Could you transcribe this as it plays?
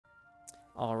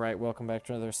All right, welcome back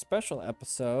to another special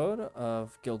episode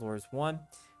of Guild Wars 1.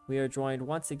 We are joined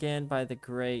once again by the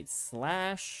great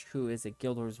Slash, who is a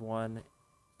Guild Wars 1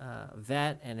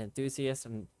 vet and enthusiast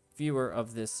and viewer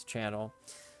of this channel,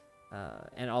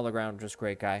 and all around just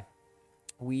great guy.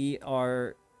 We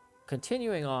are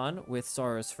continuing on with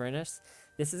Soros Furnace.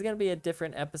 This is going to be a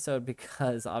different episode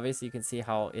because obviously you can see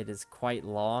how it is quite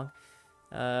long.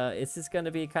 It's just going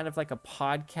to be kind of like a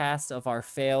podcast of our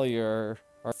failure,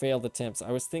 our failed attempts.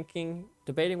 I was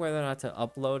debating whether or not to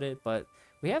upload it, but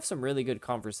we have some really good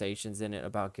conversations in it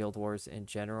about Guild Wars in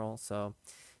general. So,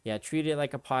 yeah, treat it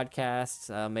like a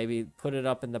podcast. Maybe put it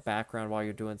up in the background while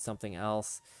you're doing something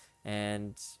else.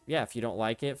 And yeah, if you don't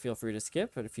like it, feel free to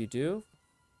skip. But if you do,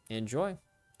 enjoy.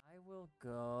 I will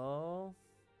go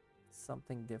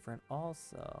something different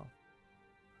also.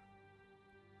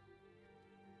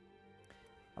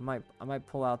 I might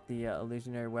pull out the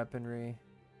illusionary weaponry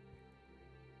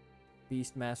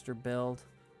Beastmaster build.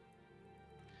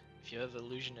 If you have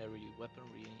illusionary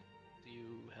weaponry, do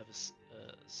you have a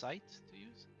sight to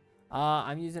use?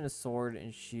 I'm using a sword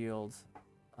and shield.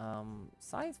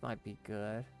 Scythe might be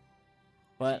good, If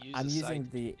you but use I'm a sight, using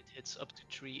the. it hits up to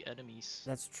 3 enemies.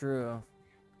 That's true.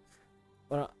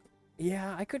 But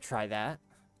yeah, I could try that.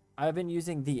 I've been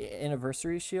using the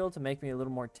anniversary shield to make me a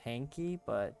little more tanky,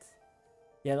 but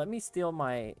yeah, let me steal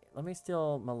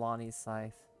Milani's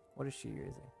scythe. What is she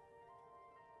using?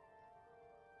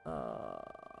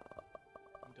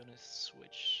 I'm gonna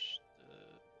switch the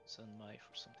Sunmai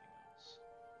for something else.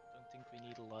 Don't think we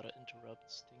need a lot of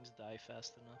interrupts. Things die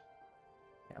fast enough.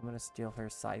 Yeah, I'm gonna steal her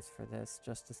scythe for this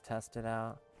just to test it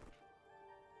out.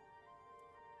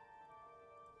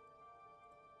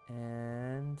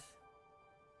 And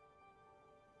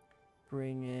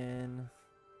bring in.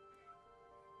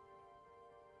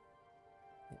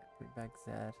 Yeah, bring back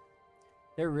Zed.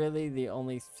 They're really the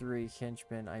only 3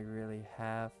 henchmen I really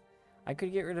have. I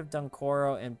could get rid of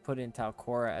Dunkoro and put in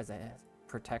Talcora as a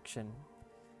protection.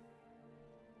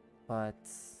 But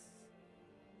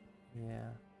yeah,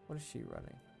 what is she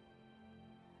running?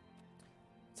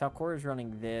 Talcora's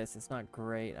running this. It's not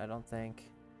great, I don't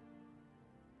think.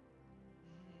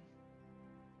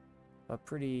 But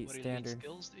pretty What elite standard.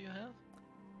 skills do you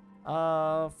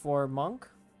have? For Monk?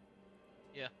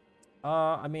 Yeah.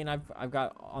 I mean, I've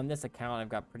got on this account, I've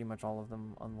got pretty much all of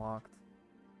them unlocked.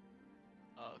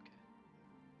 Oh, okay.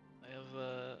 I have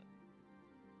a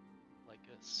like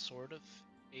a sort of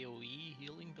AOE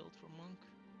healing build for Monk.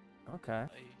 Okay.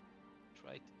 I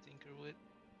tried to tinker with.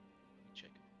 Let me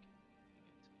check if I can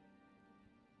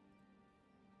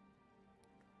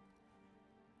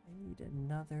bring it. I need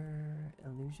another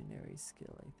illusionary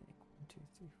skill, I think. 1, 2,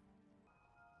 3.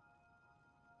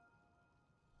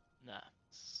 Nah.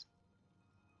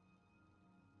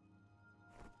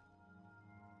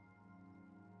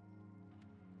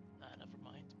 Nah, never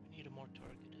mind. We need a more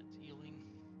targeted healing,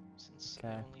 since I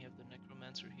Okay. only have the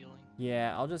Necromancer healing.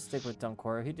 Yeah, I'll just stick with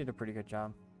Dunkoro. He did a pretty good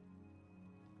job.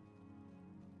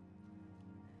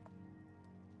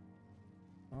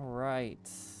 All right.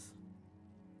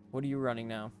 What are you running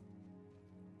now?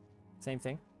 Same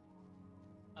thing?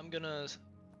 I'm gonna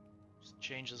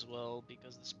change as well,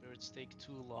 because the spirits take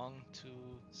too long to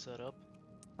set up.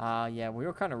 Yeah, we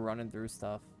were kind of running through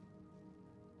stuff.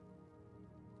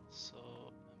 So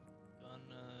I'm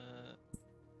gonna...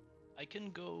 I can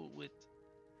go with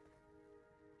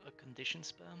a condition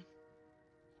spam.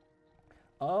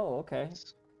 Oh, okay.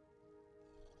 Yes.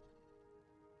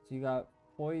 So you got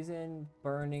poison,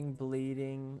 burning,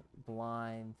 bleeding,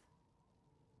 blind.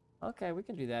 Okay, we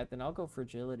can do that. Then I'll go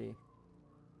fragility.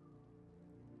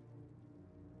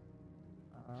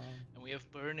 And we have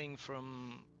burning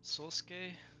from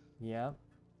Sosuke. Yep.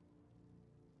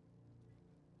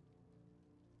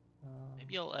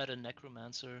 Maybe I'll add a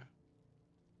Necromancer.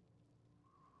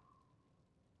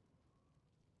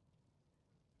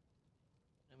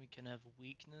 And we can have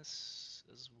weakness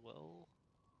as well.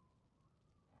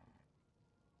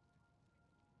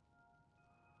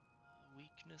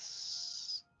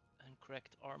 Weakness and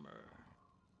cracked armor.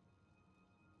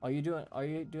 Are you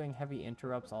doing heavy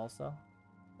interrupts also?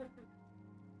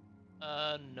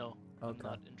 No, I'm Okay.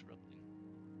 not interrupting.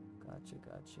 Gotcha.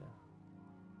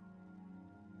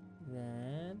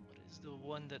 Then What is the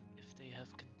one that if they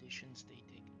have conditions they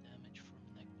take damage from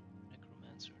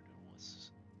Necromancer? There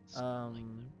was something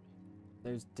like that, right?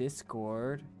 there's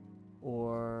Discord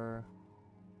or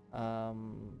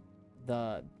um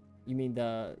the you mean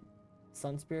the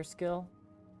Sunspear skill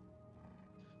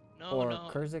No, or no.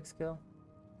 Kurzik skill?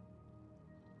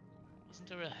 Wasn't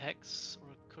there a hex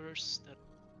or a curse that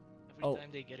every Oh,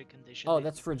 time they get a condition oh, they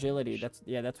that's take fragility. damage?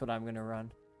 That's what I'm gonna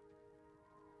run.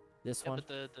 This Yeah, one but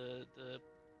the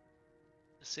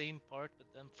same part, but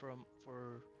then for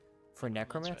for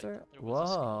Necromancer, I necromancer. thought there was a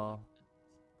skill like Whoa,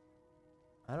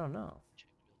 I don't know. check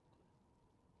real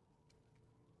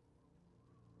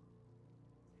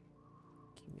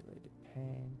Accumulated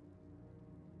pain.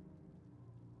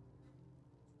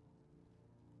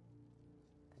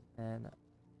 And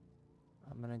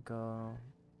I'm gonna go.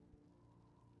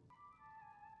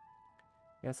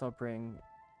 Guess I'll bring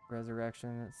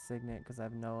resurrection signet because I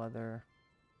have no other.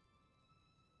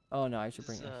 Oh no, I should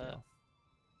quick. bring a heal.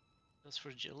 Does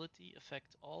fragility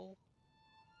affect all?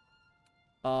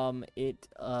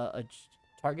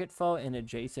 Target foe and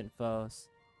adjacent foes,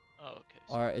 Oh, okay,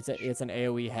 so or it's sure. an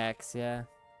AOE hex. Yeah,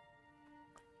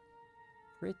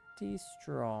 pretty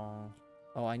strong.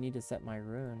 Oh, I need to set my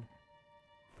rune.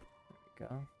 There we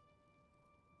go.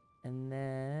 And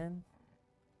then,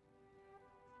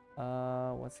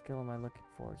 what skill am I looking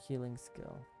for? Healing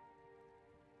skill.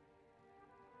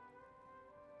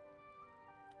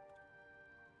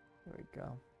 There we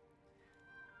go.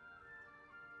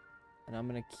 And I'm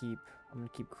gonna keep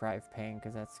Cry of Pain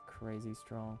because that's crazy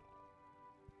strong.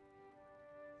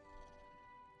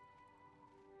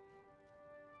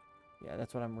 Yeah,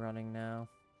 that's what I'm running now.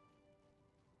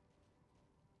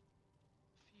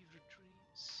 Fever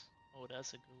dreams. Oh,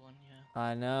 that's a good one. Yeah.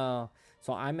 I know.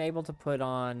 So I'm able to put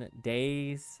on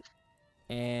Daze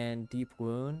and Deep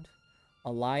Wound.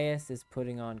 Elias is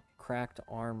putting on Cracked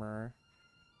Armor.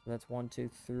 So that's 1, 2,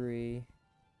 3.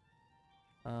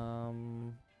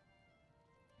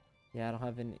 Yeah, I don't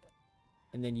have any.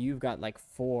 And then you've got like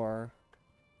 4.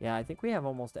 Yeah, I think we have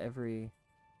almost every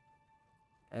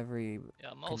Yeah,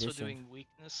 I'm also condition. doing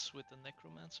weakness with the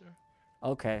Necromancer,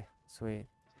 Okay, sweet.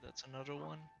 so that's another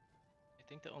one. I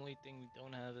think the only thing we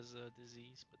don't have is a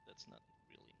disease, but that's not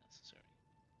really necessary.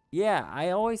 Yeah,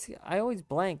 I always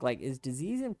blank. Like, is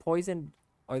disease and poison,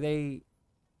 are they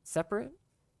separate?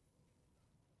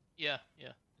 Yeah,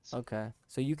 yeah, it's separate. Okay,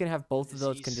 so you can have The both of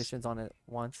those disease, conditions on it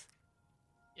once.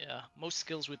 yeah, most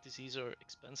skills with disease are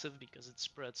expensive because it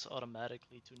spreads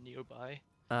automatically to nearby.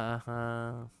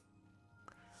 Uh-huh.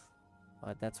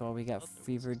 But that's why we got Thought there was a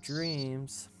fever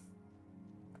dreams.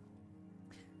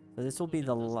 So this will oh, be that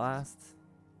the doesn't. last.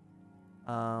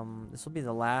 This will be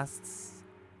the last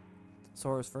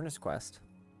Sora's Furnace quest.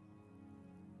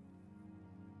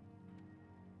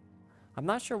 I'm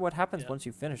not sure what happens Yeah. once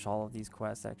you finish all of these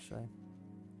quests, actually.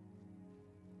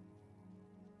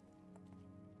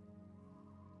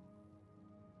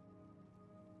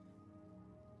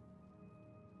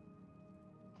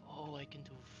 Oh, I can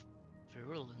do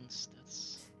virulence.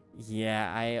 That's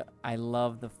Yeah, I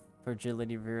love the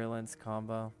fragility virulence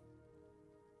combo.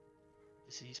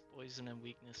 disease, poison, and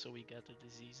weakness. So we get the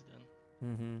disease then.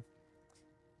 Mm-hmm.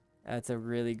 That's a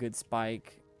really good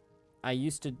spike. I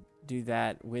used to do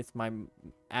that with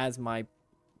as my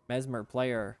Mesmer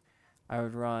player. I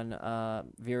would run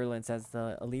virulence as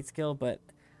the elite skill, but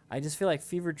I just feel like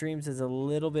Fever Dreams is a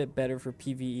little bit better for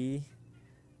PvE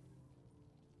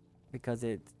because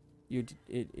it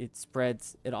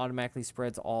automatically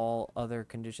spreads all other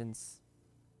conditions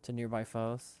to nearby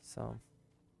foes. So,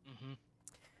 Mm-hmm.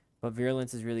 but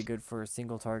virulence is really good for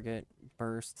single target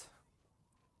burst.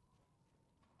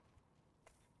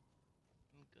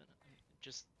 I'm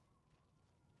just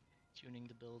tuning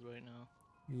the build right now.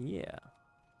 Yeah.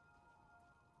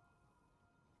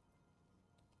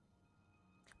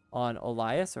 On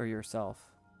Elias or yourself?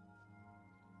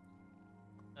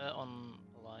 On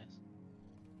Elias.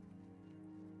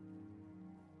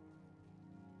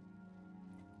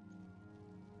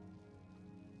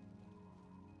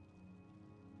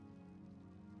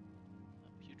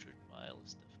 Putrid Bile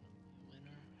is definitely a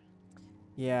winner.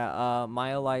 Yeah, my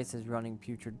Elias is running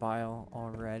Putrid Bile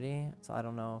already, so I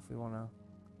don't know if we want to.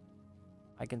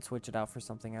 I can switch it out for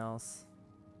something else.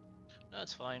 No,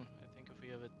 it's fine. I think if we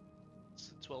have it,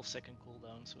 it's a 12-second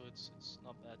cooldown, so it's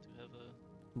not bad to have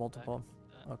a Multiple.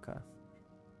 backup with that. Okay.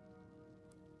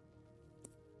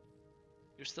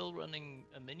 You're still running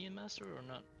a minion master or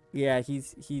not? Yeah,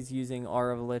 he's using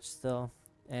Aura of Lich still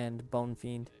and Bone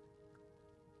Fiend.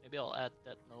 Okay. Maybe I'll add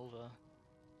that Nova.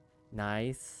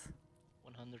 Nice.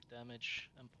 100 damage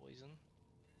and poison.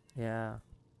 Yeah.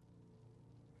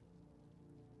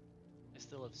 I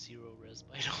still have 0 res,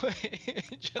 by the way.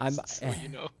 I'm Just so you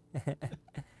know.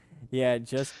 Yeah,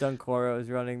 just Dunkoro is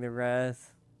running the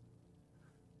res.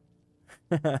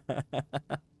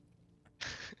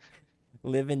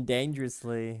 Living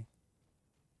dangerously.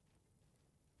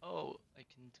 Oh, I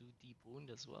can do deep wound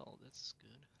as well. That's good.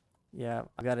 Yeah,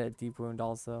 I got a deep wound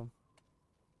also.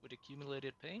 With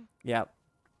accumulated pain? Yep,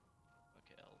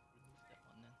 Okay, I'll remove that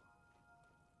one then.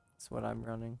 that's what I'm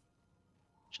running.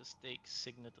 just take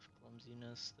Signet of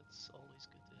Clumsiness. That's always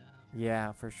good to have.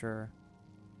 Yeah, for sure.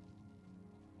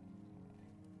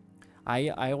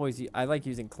 I like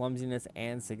using clumsiness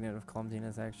and signet of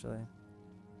clumsiness actually.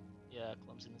 Yeah,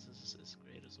 Clumsiness is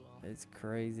great as well. It's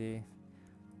crazy.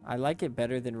 I like it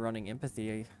better than running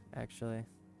empathy actually.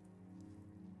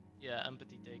 Yeah,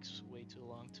 Empathy takes way too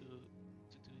long to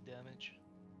do damage.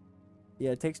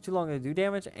 Yeah, it takes too long to do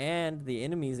damage, and the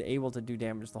enemy is able to do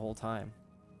damage the whole time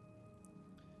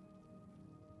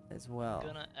as I'm well.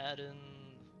 gonna add in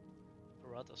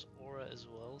Parata's Aura as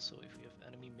well, so if we have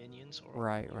enemy minions or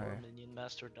Right, your right. minion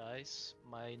master dies,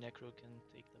 my Necro can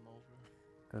take them over.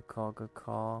 Good call, good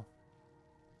call.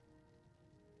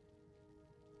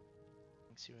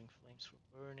 Searing Flames for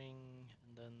burning,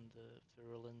 and then the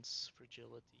Virulence,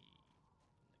 Fragility.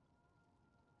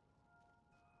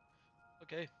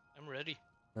 Okay, I'm ready.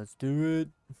 Let's do it.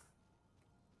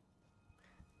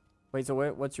 Wait, so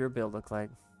what's your build look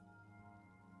like?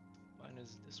 Mine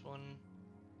is this one,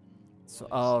 and So,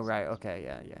 Goliath's oh, is right, this okay,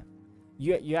 yeah,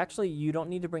 yeah. You actually, you don't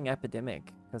need to bring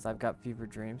Epidemic, because I've got Fever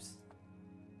Dreams.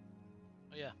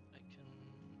 one. Oh yeah, I can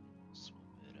swap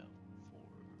it out for...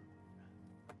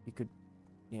 You could,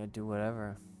 do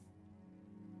whatever.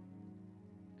 I'm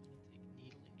gonna take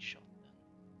Needling Shot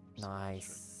then. Nice.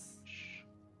 Damage.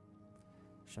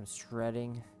 Some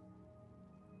shredding. Okay,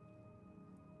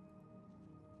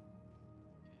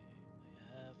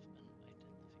 I have an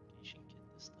identification kit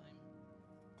this time.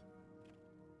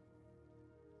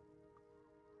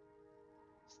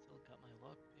 Still got my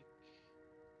lockpick.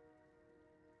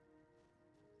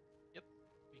 Yep,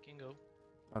 we can go.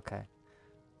 Okay.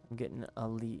 I'm getting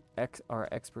elite or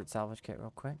expert salvage kit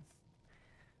real quick.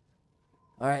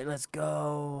 All right, let's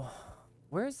go.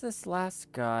 Where's this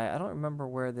last guy? I don't remember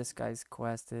where this guy's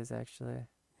quest is actually.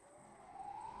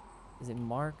 Is it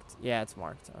marked? Yeah, it's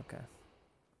marked. Okay.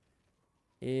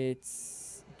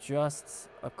 It's just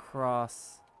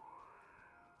across.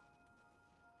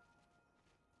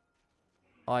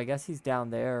 Oh, I guess he's down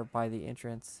there by the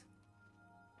entrance.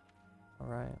 All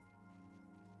right.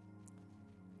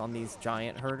 On these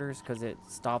giant herders because it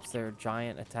stops their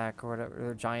giant attack or whatever,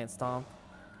 their giant stomp.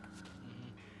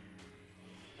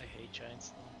 I hate giant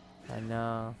stomp. I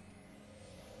know.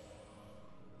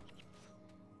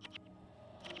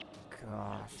 Yeah,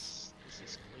 Gosh. this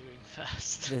is clearing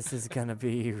fast. This is gonna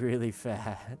be really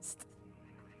fast.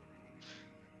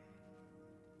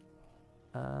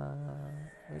 Where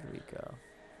do we go?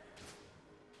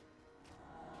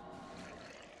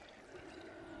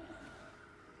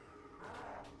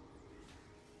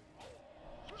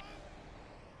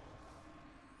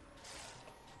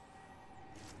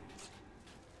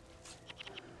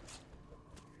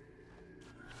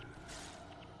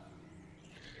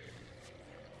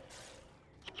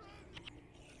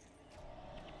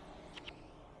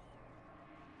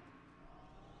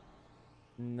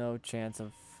 No chance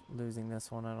of losing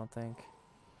this one, I don't think.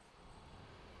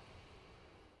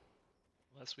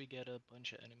 Unless we get a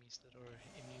bunch of enemies that are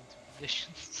immune to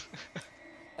conditions.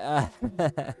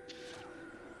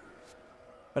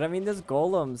 But I mean, those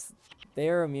golems, they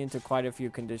are immune to quite a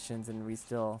few conditions, and we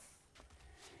still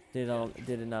did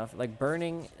enough. Like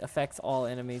burning affects all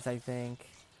enemies, I think.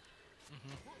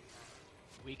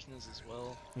 Weakness as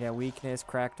well. Yeah, weakness,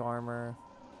 cracked armor.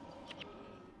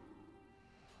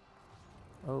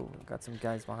 Oh, got some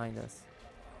guys behind us.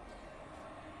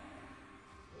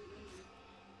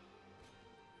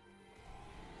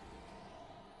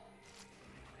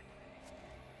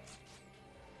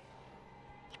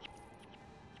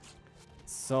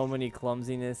 So many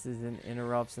clumsinesses and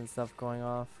interrupts and stuff going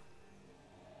off.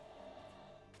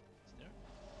 Is there?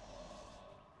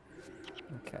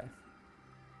 Okay.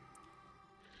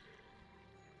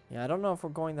 Yeah, I don't know if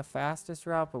we're going the fastest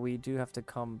route, but we do have to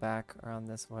come back around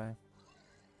this way.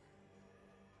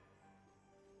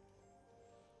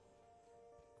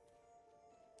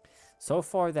 So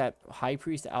far, that High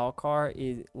Priest Alcar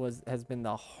has been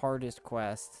the hardest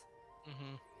quest.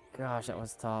 Gosh, that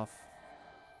was tough.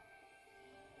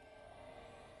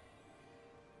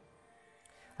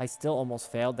 I still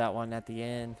almost failed that one at the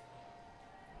end.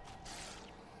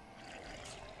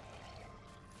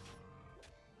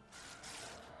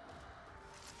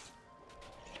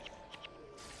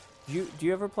 Do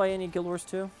you ever play any Guild Wars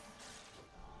 2?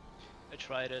 I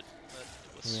tried it, but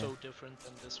it was so different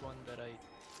than this one that I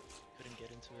couldn't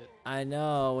get into it. I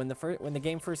know. When the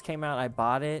game first came out, I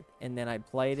bought it and then I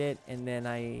played it and then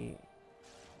I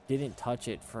didn't touch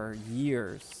it for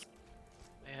years.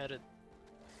 I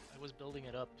was building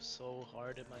it up so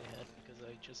hard in my head because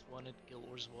I just wanted Guild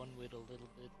Wars 1 with a little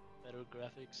bit better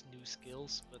graphics, new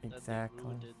skills, but then they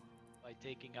ruined it. by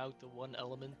taking out the one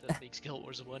element that makes Guild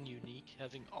Wars 1 unique,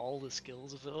 having all the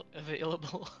skills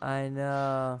available. I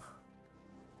know.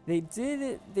 They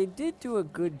did do a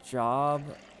good job.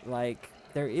 Like,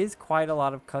 there is quite a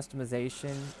lot of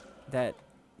customization that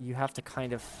you have to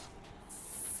kind of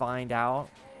find out,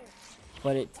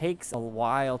 but it takes a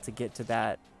while to get to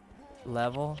that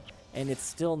level, and it's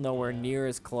still nowhere Yeah, near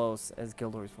as close as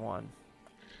Guild Wars 1.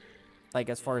 Like,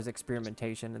 as far yeah, as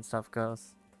experimentation and stuff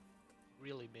goes.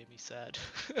 really made me sad.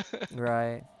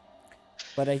 Right.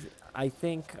 But I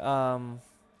think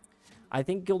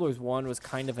Guild Wars 1 was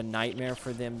kind of a nightmare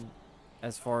for them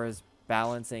as far as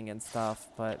balancing and stuff,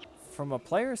 but from a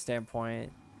player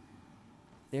standpoint,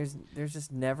 there's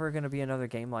just never going to be another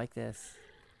game like this.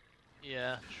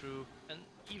 Yeah, true. And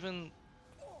even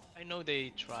I know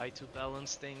they try to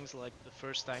balance things like the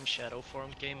first time Shadow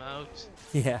Form came out,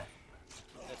 Yeah,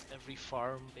 that every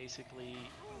farm basically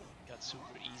got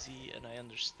super easy, and I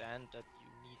understand that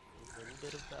you need a little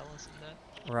bit of balance in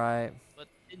that. right. But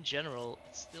in general,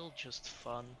 it's still just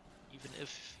fun, even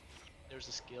if there's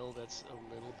a skill that's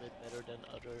a little bit better than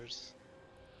others.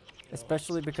 You know, it's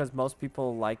Especially because most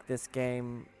people like this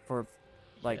game for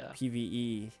like yeah,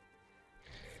 PvE,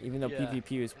 even though yeah.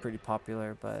 PvP was pretty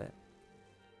popular, but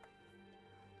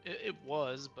It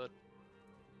was, but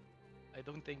I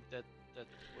don't think that that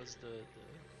was the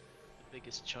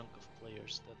biggest chunk of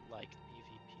players that liked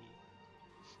PvP.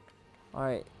 all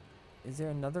right. Is there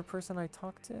another person I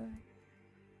talked to?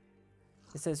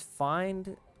 It says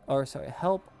find, or sorry,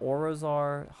 help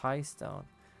Orozar Highstone.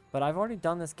 But I've already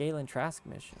done this Galen Trask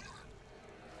mission.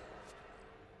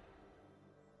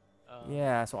 Um,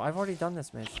 Yeah, so I've already done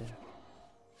this mission.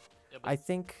 yeah, but I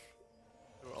think,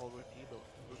 they're all repeatable,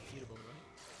 right?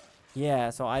 yeah,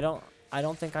 so I don't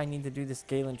think I need to do this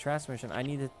Galen Trask mission. I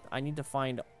need to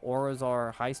find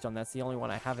Orozar Highstone. That's the only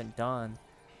one I haven't done.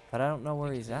 But I don't know I where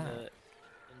think he's he's at.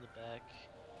 in the back.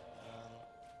 Um,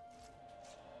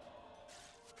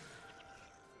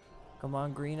 Come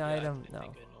on, green yeah, item. I think No. I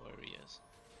know where he is.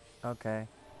 Okay.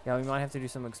 Yeah, we might have to do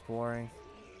some exploring.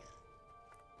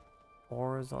 He's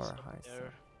Orozar up Highstone.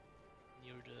 there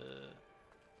near the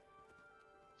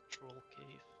troll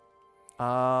cave.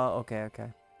 Okay,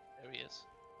 okay. There he is.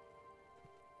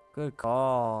 Good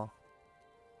call.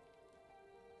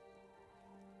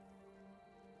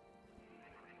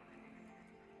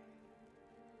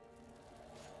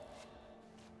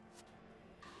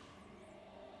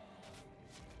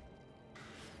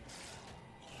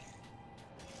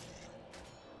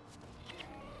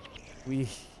 We,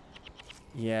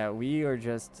 yeah, we are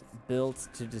just built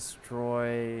to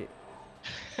destroy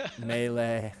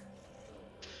melee.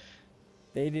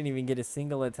 They didn't even get a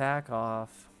single attack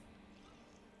off.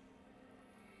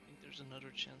 I think there's another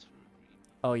chance for a greenie.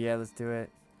 Oh yeah, let's do it.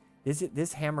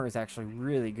 This hammer is actually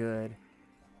really good.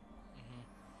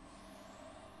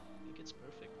 I think it's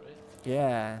perfect, right?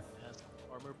 Yeah, It has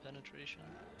armor penetration.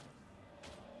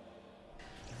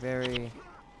 very,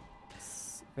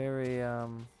 very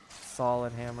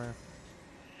solid hammer.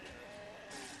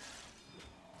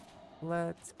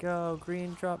 Let's go,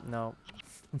 green drop. No.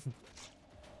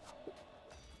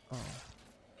 Oh.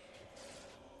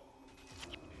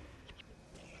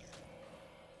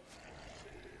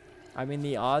 I mean,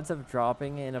 the odds of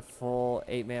dropping in a full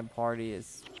 8-man party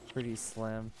is pretty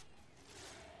slim.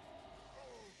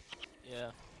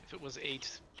 Yeah, if it was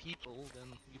 8 people,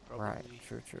 then we Right. probably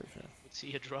True, true, true. would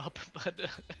see a drop, but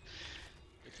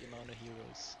with the amount of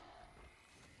heroes,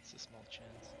 it's a small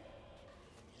chance.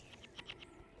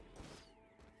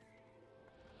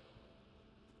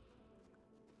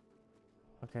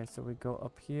 Okay, so we go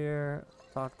up here,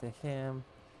 talk to him.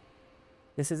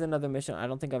 This is another mission. I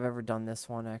don't think I've ever done this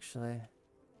one, actually.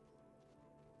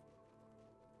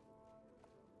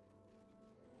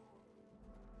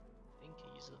 I think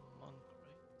he's a monk,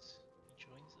 right? He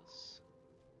joins us.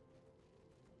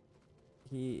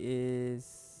 He is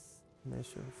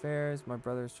Minister of Affairs. My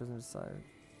brother's chosen to decide.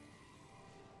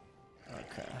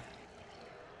 Okay.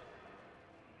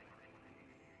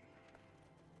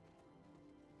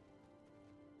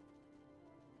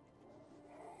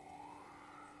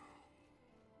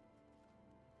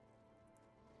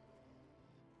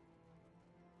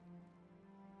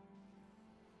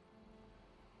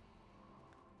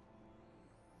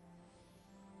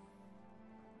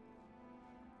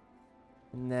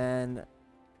 And then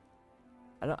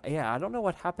I don't know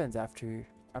what happens after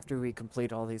we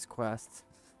complete all these quests.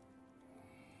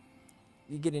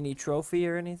 You get any trophy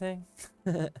or anything?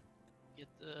 Get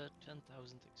the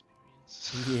 10,000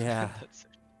 experience. Yeah. And that's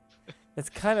it. It's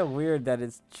kind of weird that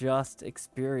it's just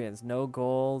experience, no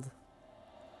gold.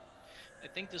 I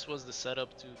think this was the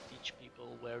setup to teach people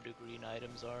tell where the green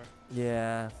items are.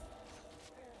 Yeah.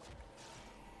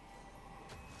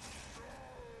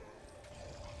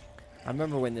 I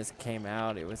remember when this came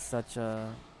out, it was such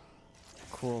a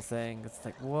cool thing. It's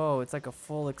like, whoa, it's like a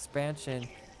full expansion.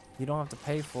 You don't have to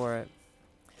pay for it.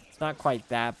 It's not quite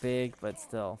that big, but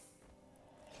still.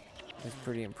 It's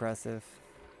pretty impressive.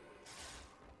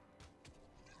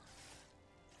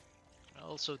 I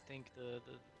also think the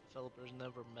developers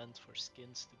never meant for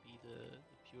skins to be the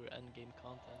pure endgame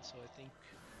content, so I think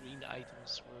green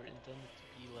items were intended to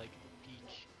be like the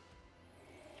peak.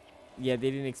 Yeah,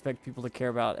 they didn't expect people to care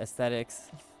about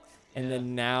aesthetics. And Yeah.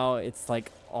 then now it's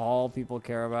like all people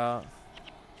care about.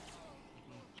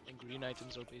 And green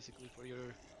items are basically for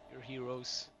your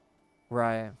heroes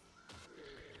Right.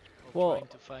 while Well, trying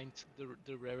to find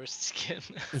the rarest skin.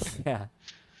 yeah.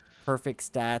 Perfect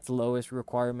stats, lowest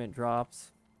requirement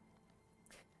drops.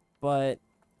 But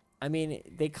I mean,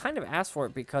 they kind of asked for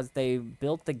it because they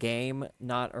built the game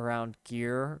not around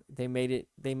gear. They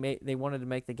wanted to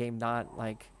make the game not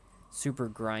like super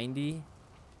grindy,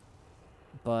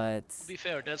 but To be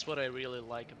fair, that's what I really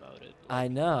like about it. I Like,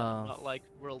 know. not like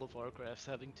World of Warcraft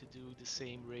having to do the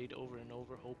same raid over and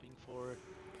over, hoping for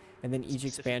And then each specific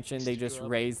expansion things they to just drop.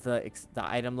 raise the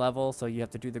item level, so you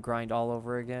have to do the grind all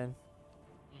over again.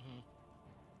 hmm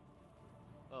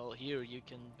Well, here you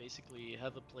can basically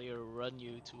have a player run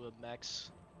you to a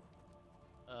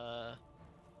uh,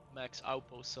 max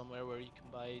outpost somewhere where you can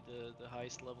buy the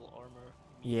highest level armor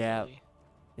Yeah. immediately.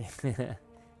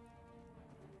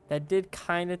 That did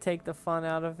kind of take the fun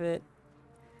out of it.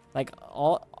 Like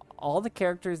all the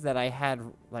characters that I had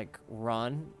like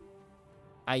run,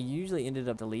 I usually ended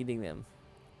up deleting them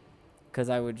because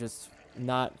I would just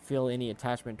not feel any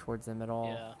attachment towards them at all.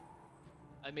 Yeah,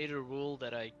 I made a rule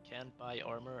that I can't buy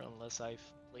armor unless I've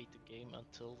played the game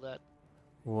until that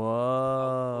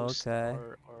Whoa, outpost okay.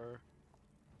 or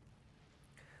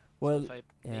so Well, if I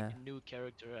make yeah. a new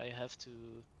character, I have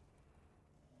to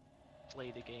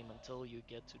play the game until you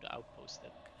get to the outpost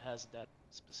that has that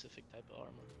specific type of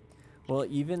armor. Well,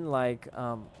 even like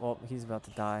well, he's about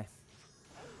to die.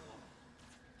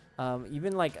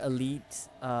 Even like elite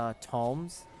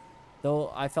tomes,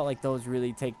 though I felt like those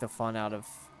really take the fun out of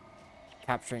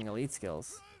capturing elite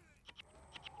skills.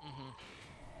 hmm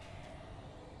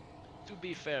To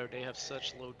be fair, they have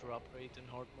such low drop rate in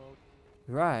hard mode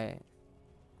Right.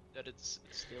 that it's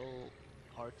still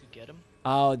hard to get them.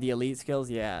 Oh, the elite skills,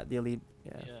 yeah. The elite,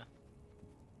 yeah. Yeah.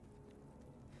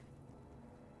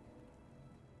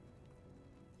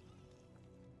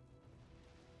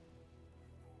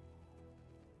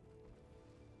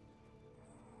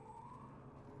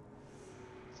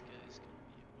 This guy is gonna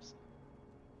be aggressive.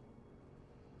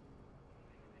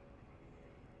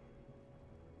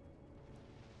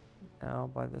 Now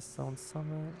by the Stone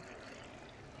Summit.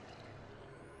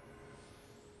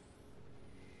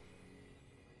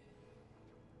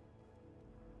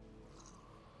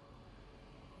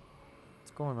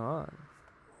 What's going on?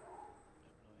 I have no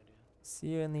idea. See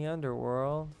you in the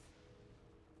underworld.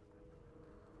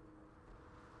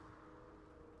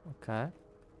 Okay.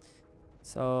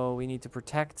 So we need to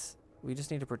protect. We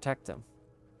just need to protect him.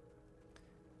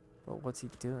 But what's he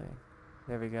doing?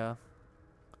 There we go.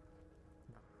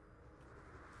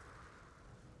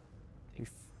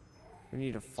 We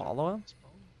need to Things are follow going him. to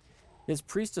spawn. His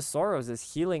Priest of Sorrows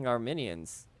is healing our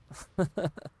minions.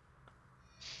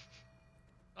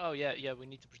 Oh yeah, yeah, we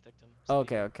need to protect them.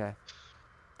 Okay, okay.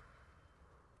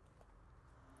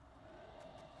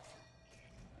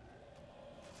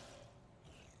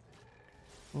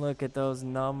 Look at those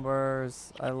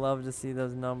numbers. I love to see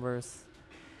those numbers.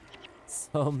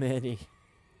 So many.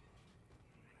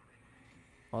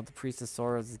 Well, the Priest of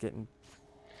Sorrows is getting...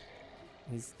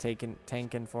 He's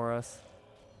tanking for us.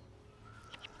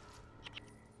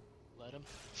 Let him.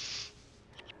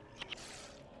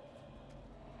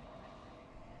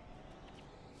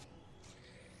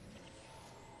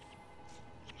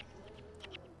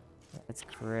 It's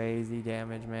crazy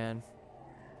damage, man.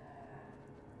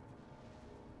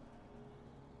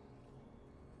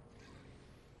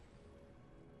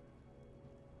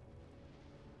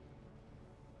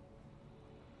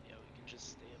 Yeah, we can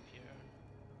just stay up here and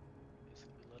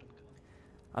basically let him come.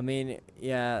 I mean,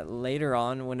 yeah, later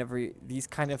on, whenever these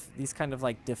kind of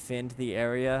like defend the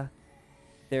area,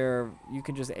 you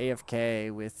can just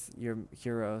AFK with your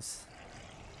heroes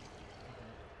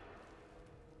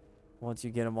once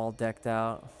you get them all decked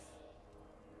out.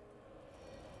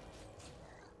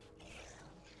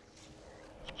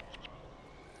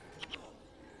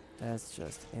 That's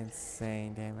just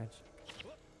insane damage.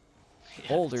 Yeah,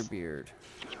 Boulder that's Beard.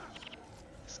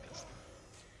 disgusting.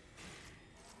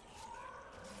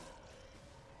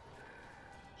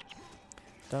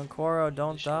 Dunkoro,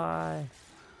 don't initial die.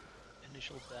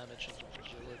 initial damage of the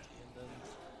fragility, and then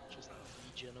just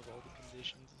regen of all the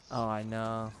conditions. Oh, I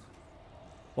know.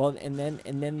 Well, and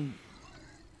then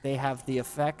they have the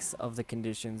effects of the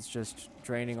conditions just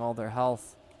draining all their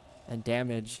health and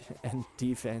damage and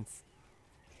defense.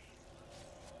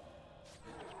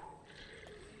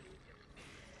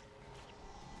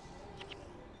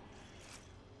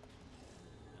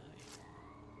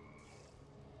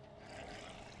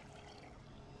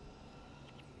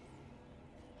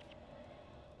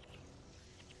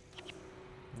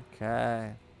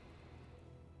 Okay.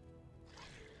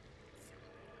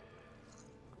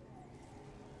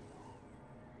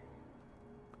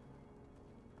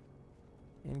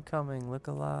 Incoming, look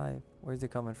alive. Where's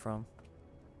it coming from?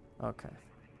 Okay.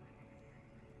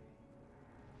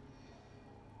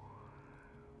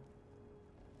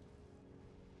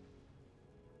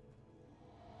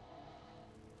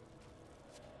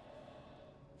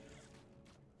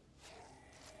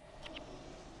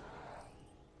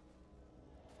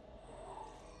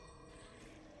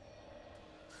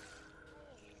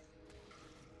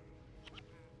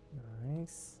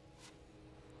 Nice.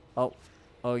 Oh.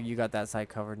 Oh, you got that side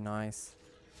covered. Nice.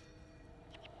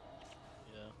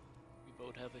 Yeah, we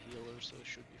both have a healer, so it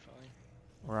should be fine.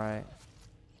 Right.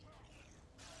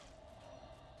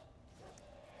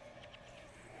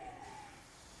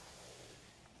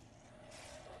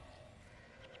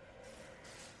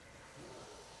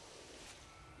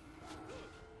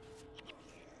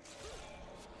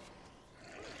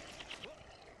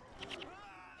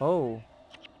 Oh.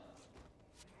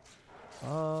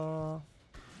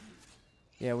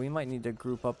 Yeah, we might need to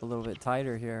group up a little bit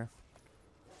tighter here.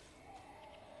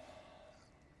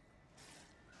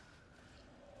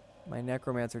 My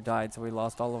necromancer died, so we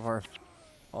lost all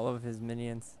of his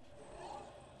minions. I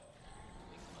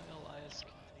think my Elias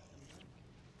can take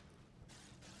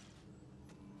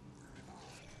them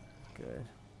down. Good.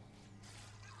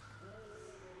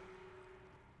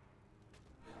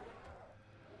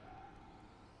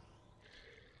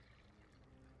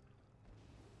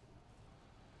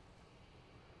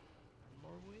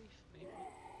 One more wave, maybe?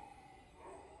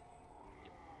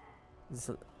 Is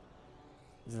this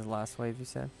the last wave you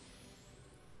said?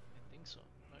 I think so.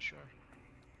 Not sure.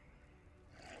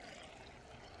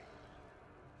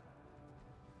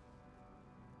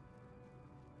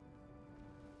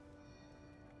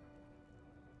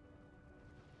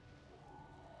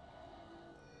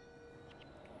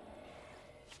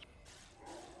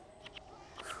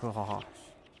 Gosh.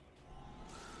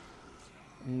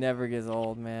 Never gets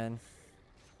old, man.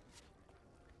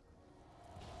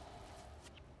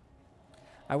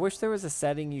 I wish there was a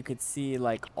setting you could see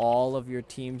like all of your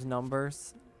team's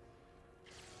numbers.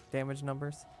 Damage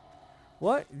numbers.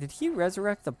 What? Did he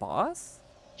resurrect the boss?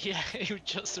 Yeah, you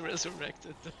just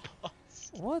resurrected the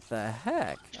boss. What the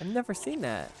heck? I've never seen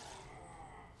that.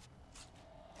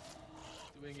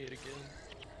 Doing it again.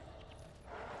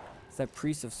 It's that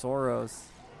Priest of Sorrows.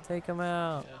 Take him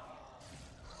out. Yeah.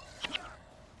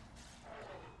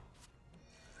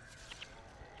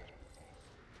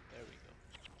 There we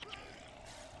go.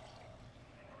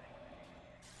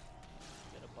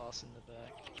 Get a boss in the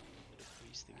back. Get a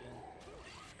priest again.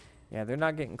 Yeah, they're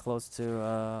not getting close to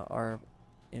our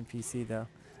NPC though.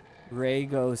 Ray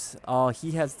goes. Oh,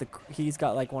 he's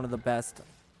got like one of the best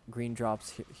green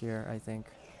drops here, I think.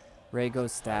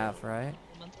 Rhaego's staff, right?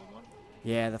 Elemental one?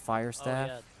 Yeah, the fire Oh staff.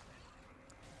 yeah.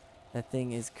 That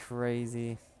thing is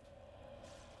crazy.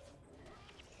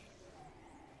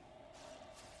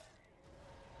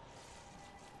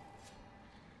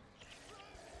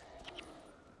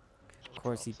 Of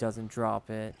course, he doesn't drop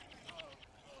it.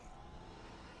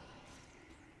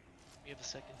 We have a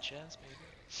second chance, maybe.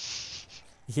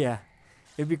 Yeah,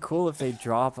 it'd be cool if they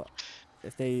drop,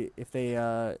 if they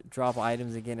drop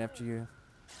items again after you.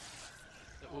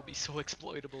 That will be so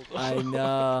exploitable, though. I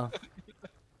know.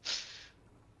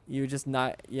 You just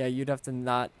not. Yeah, you'd have to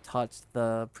not touch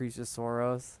the Priest of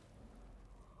Sorrows.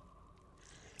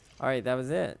 All right, that was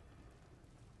it.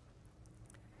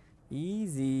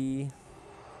 Easy.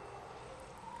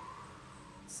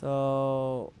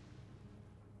 So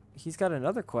he's got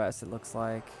another quest. It looks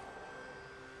like.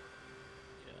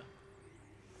 Yeah.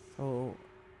 So,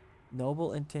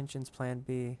 Noble Intentions Plan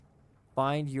B.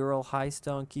 Bind Ural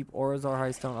Highstone. Keep Orazar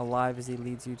Highstone alive as he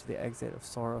leads you to the exit of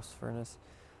Soros Furnace.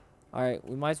 Alright,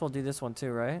 we might as well do this one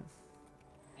too, right?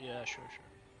 Yeah, sure.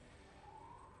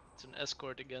 It's an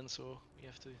escort again, so we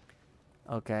have to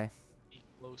Okay. be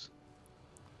close.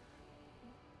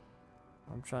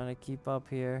 I'm trying to keep up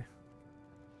here.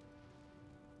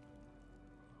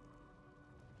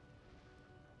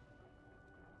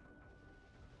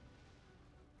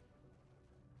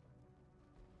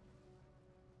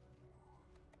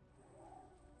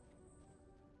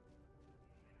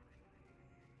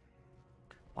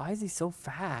 Why is he so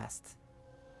fast?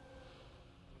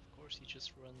 Of course, he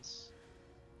just runs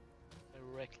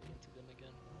directly into them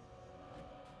again.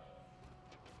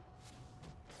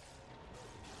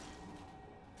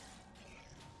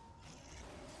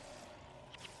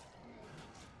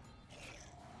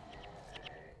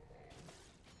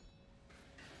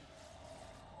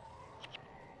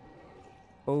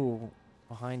 Oh,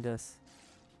 behind us.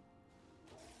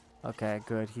 Okay,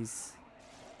 good. He's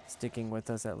sticking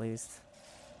with us at least.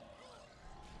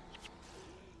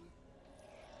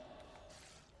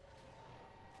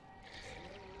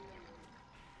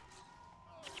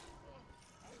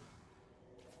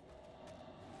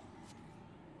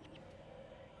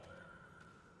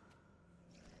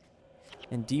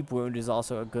 And Deep Wound is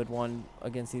also a good one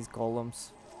against these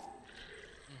golems.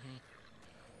 Mm-hmm.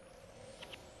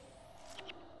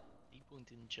 Deep Wound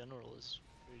in general is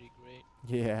pretty great.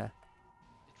 Yeah. It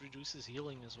reduces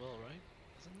healing as well, right?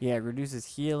 Doesn't it? Yeah, it reduces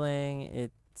healing.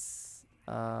 It's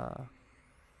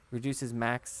reduces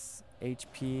max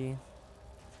HP.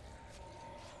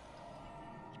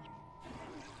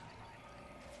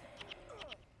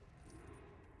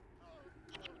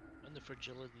 When the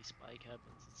fragility spike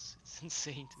happens, it's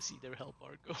insane to see their health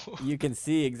bar go. You can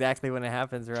see exactly when it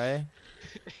happens, right?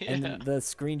 And Yeah. then the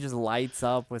screen just lights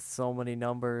up with so many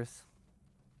numbers.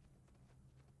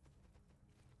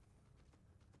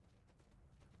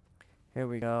 Here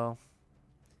we go.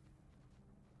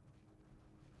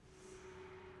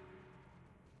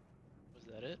 Was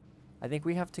that it? I think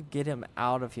we have to get him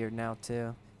out of here now,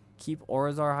 too. Keep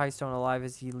Orazar Highstone alive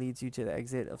as he leads you to the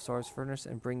exit of Sora's Furnace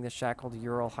and bring the shackled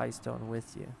Ural Highstone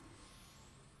with you.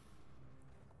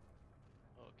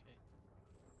 Okay.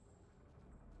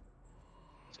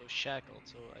 So shackled,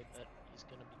 so I bet he's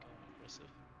gonna become aggressive.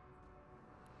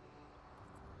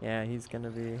 Yeah, he's going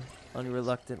to be Crazy.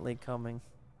 unreluctantly coming.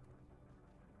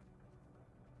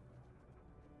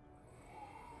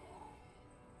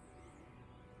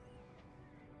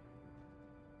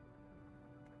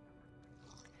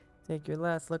 Take your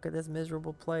last look at this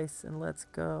miserable place and let's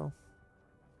go.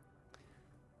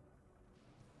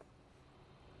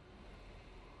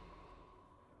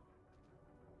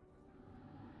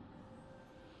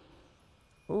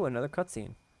 Ooh, another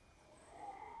cutscene.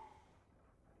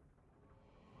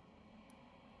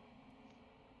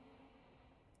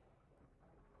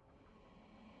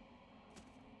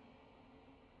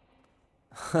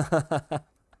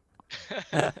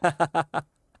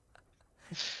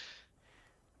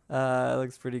 It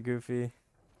looks pretty goofy.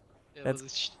 It That's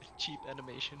was a cheap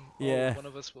animation. Oh, yeah. one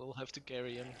of us will have to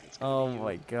carry him. It's gonna be Oh you.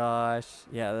 my gosh.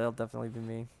 Yeah, that'll definitely be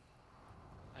me.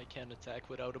 I can't attack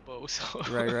without a bow, so.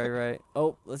 Right, right, right.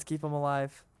 Oh, let's keep him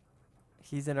alive.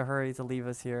 He's in a hurry to leave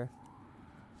us here.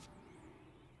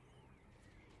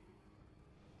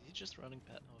 Is he just running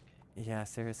past? Okay. Yeah,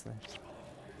 seriously.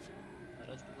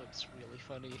 That looks really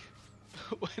funny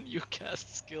when you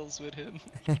cast skills with him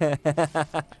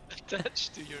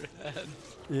attached to your hand.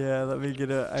 Yeah, let me get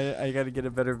I gotta get a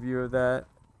better view of that.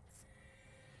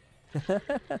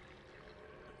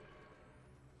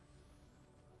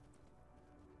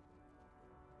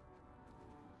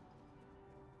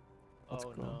 Let's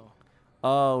Oh go. no.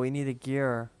 Oh, we need a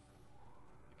gear.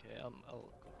 Okay, I'll go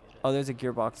get it. Oh, there's a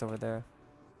gearbox over there.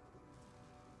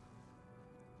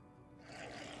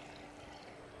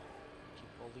 Keep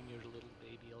holding your little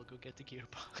baby. I'll go get the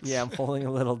Yeah, gearbox. I'm holding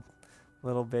a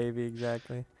little baby,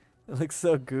 exactly. It looks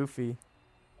so goofy.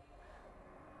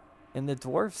 And the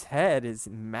dwarf's head is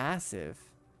massive.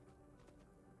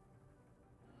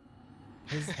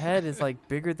 His head is like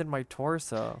bigger than my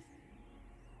torso.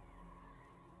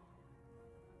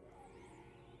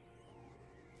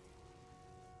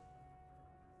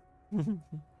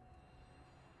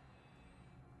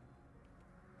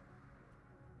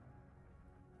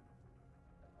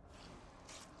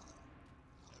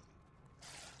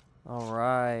 All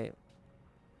right.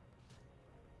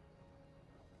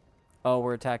 Oh,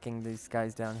 we're attacking these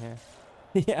guys down here.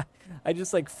 Yeah, I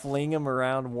just like fling him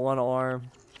around one arm.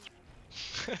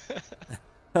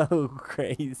 Oh,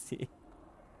 crazy.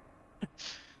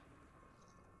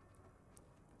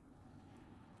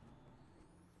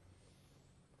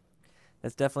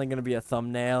 That's definitely going to be a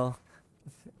thumbnail.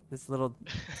 This little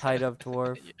tied up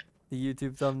dwarf. Yeah, The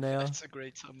YouTube thumbnail. it's a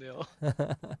great thumbnail. Gonna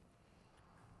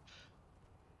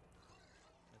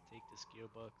take this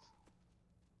gearbox.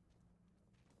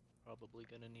 Probably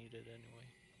gonna need it anyway.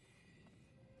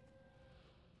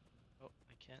 Oh,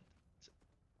 I can't.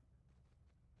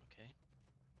 Okay,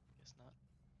 guess not.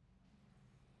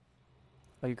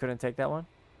 Oh, you couldn't take that one?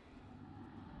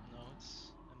 No,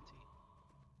 it's empty.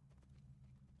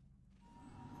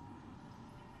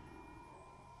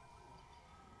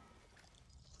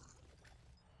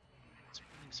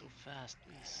 so fast,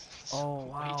 please. Oh,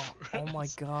 Wait wow. for Oh my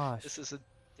us. gosh. This is a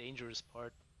dangerous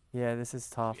part. Yeah, this is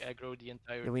If we tough. aggro the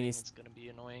entire Yeah, thing, it's gonna be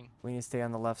annoying. we need to stay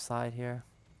on the left side here.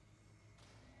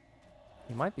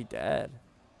 He might be dead.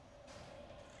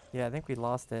 Yeah, I think we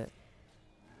lost it.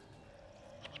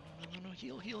 No, no, no, no, no,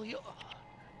 heal, heal, heal.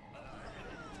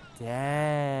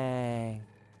 Dang.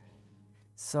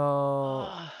 So,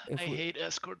 I if we, hate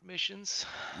escort missions.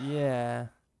 yeah.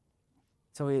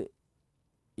 So we,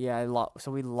 yeah,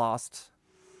 so we lost.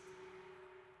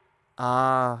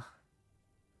 Ah.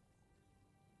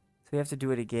 So we have to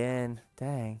do it again.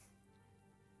 Dang.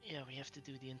 Yeah, we have to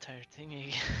do the entire thing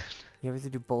again. You have to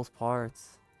do both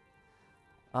parts.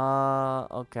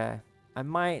 Okay. I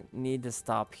might need to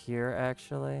stop here,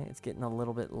 actually. It's getting a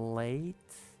little bit late.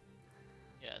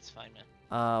 Yeah, it's fine, man.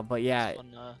 But It was yeah,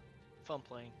 fun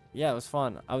playing. yeah, it was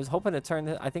fun. I was hoping to turn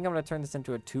this, I think I'm gonna turn this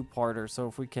into a two-parter, so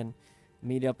if we can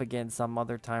meet up again some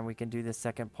other time, we can do the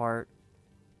second part.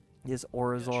 This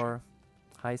Yeah, sure. Orizor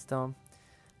Highstone.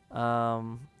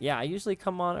 Yeah, I usually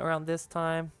come on around this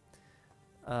time.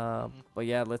 Hmm. But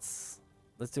yeah, let's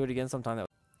do it again sometime.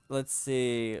 Let's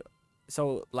see.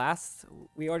 So last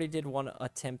we already did one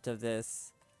attempt of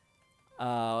this.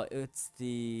 It's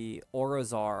the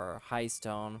Orizar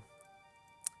Highstone,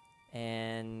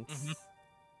 and Hmm.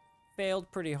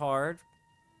 failed pretty hard.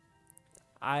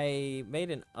 I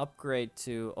made an upgrade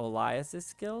to Olias's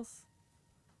skills.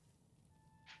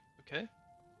 Okay.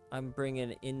 I'm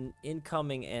bringing in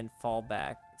incoming and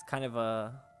fallback. It's kind of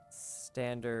a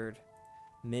standard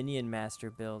minion master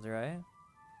build, right?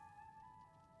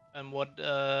 And what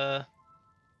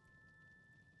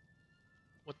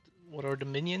what are the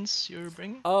minions you're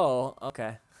bringing? Oh,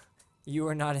 okay. You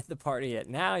were not in the party yet.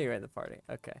 Now you're in the party.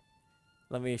 Okay.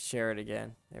 Let me share it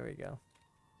again. There we go.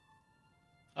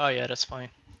 Oh yeah, that's fine.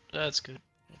 That's good.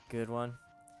 Good one.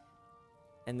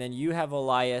 And then you have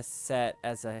Elias set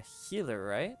as a healer,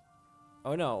 right?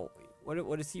 Oh no.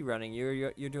 What is he running?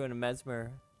 You're doing a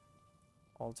Mesmer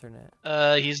alternate.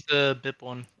 He's the BIP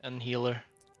one and healer.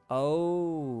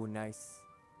 Oh, nice.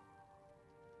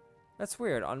 That's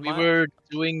weird. On We my were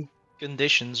doing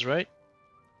conditions, right?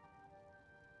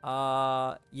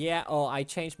 yeah, oh, I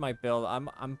changed my build.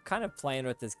 I'm kind of playing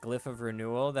with this glyph of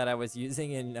renewal that I was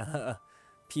using in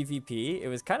PvP. It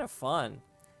was kind of fun.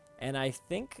 And I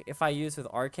think if I use with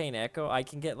Arcane Echo, I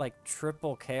can get like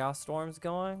triple Chaos Storms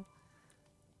going.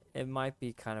 It might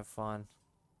be kind of fun.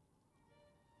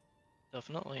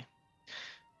 Definitely.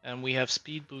 And we have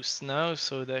speed boosts now,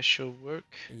 so that should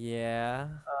work. Yeah.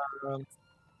 Um,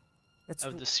 It's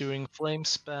have the Searing Flame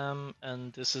spam,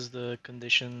 and this is the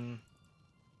condition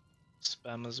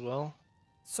spam as well.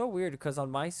 so weird because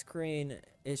on my screen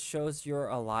it shows your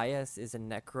Elias is a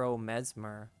Necro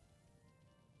Mesmer.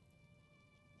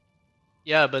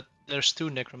 Yeah, but there's two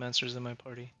Necromancers in my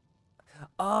party.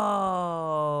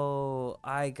 Oh,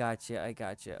 I got you. I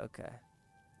got you. Okay.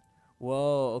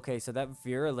 Whoa, okay, so that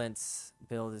virulence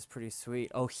build is pretty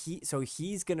sweet. Oh,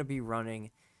 he's gonna be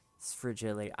running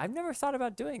fragility. I've never thought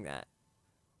about doing that.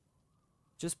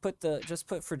 Just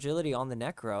put fragility on the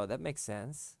necro. That makes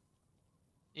sense.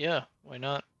 Yeah, why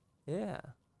not? Yeah.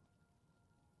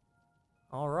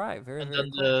 All right, very And very then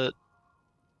cool. the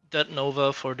Death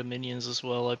Nova for the minions as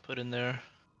well, I put in there.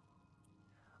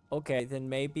 Okay, then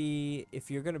maybe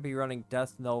if you're gonna be running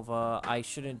Death Nova, I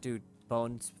shouldn't do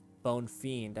Bone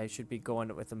Fiend. I should be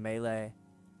going with a melee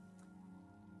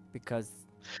because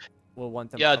we'll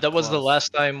want them Yeah, up that was the close.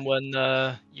 last time when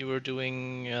you were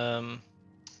doing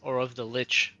Aura of the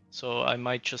Lich, so I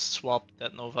might just swap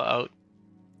that Nova out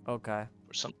Okay,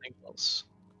 for something else.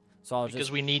 so I'll Because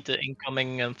just we need the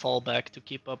incoming and fallback to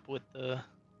keep up with the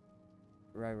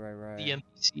right.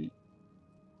 NPC.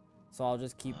 So I'll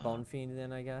just keep Uh, Bone Fiend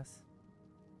then, I guess.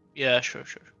 yeah, sure,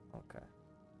 sure. Okay.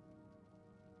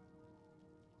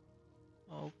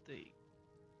 I'll take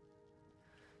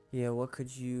Yeah, what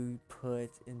could you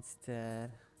put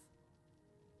instead?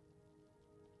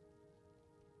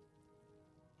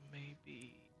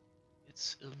 maybe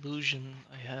it's illusion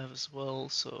I have as well,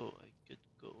 so I could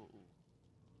go.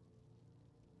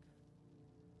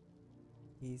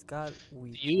 He's got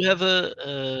Do you have weaken.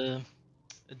 a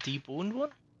deep wound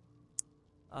one?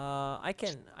 I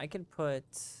can put.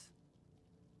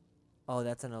 Oh,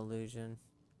 that's an illusion.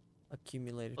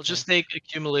 I'll Accumulated pain. just take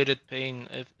accumulated pain.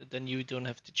 If then you don't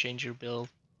have to change your build.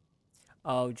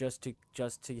 Oh, just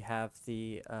to have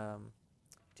the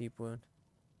deep wound.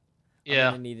 I'm Yeah,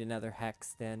 gonna need another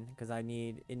hex then, because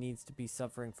it needs to be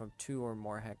suffering from 2 or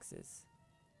more hexes.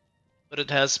 but it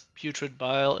has putrid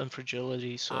bile and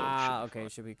fragility, so it should Ah, be okay, fine.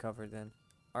 should be covered then.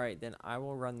 All right, then I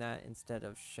will run that instead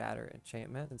of Shatter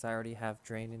Enchantment, since I already have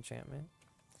Drain Enchantment.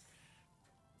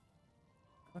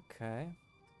 Okay.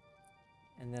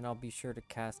 And then I'll be sure to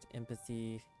cast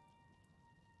empathy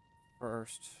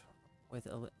first with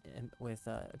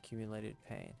accumulated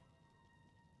pain.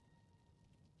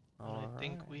 And I All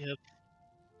think right. we have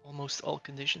almost all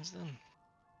conditions then.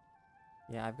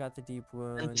 Yeah, I've got the deep And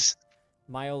wound. this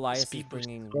My the Elias is speed boost as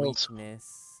bringing well. So,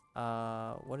 weakness.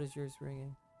 What is yours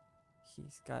bringing?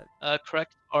 He's got cracked armor,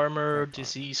 cracked armor.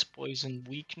 disease, poison,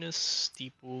 weakness,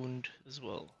 deep wound as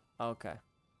well. Okay.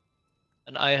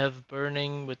 And I have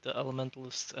burning with the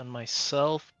elementalist and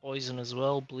myself, poison as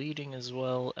well, bleeding as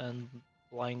well, and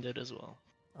blinded as well.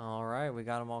 All right, we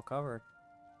got them all covered.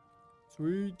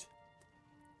 Sweet.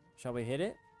 Shall we hit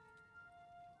it?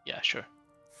 Yeah, sure.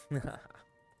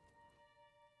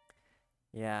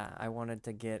 Yeah, I want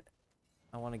to get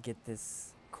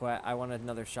this quest. I want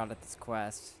another shot at this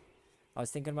quest. I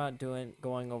was thinking about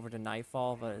going over to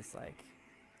Nightfall, but it's like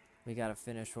we gotta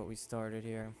finish what we started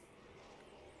here.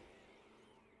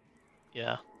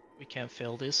 Yeah, we can't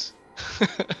fail this.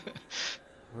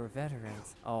 We're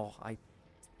veterans. Oh, I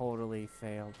totally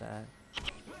failed that.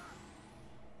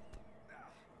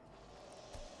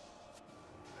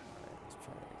 Alright, let's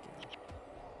try it again.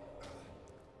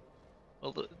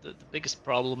 Well, the biggest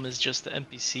problem is just the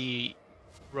NPC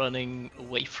running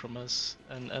away from us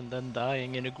and then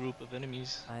dying in a group of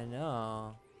enemies. I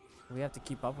know. We have to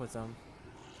keep up with them.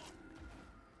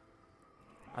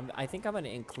 I think I'm gonna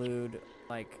include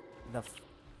like the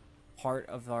part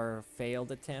of our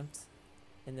failed attempt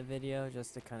in the video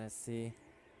just to kind of see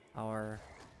our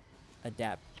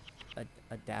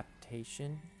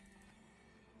adaptation.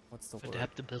 What's the word?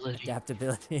 Adaptability.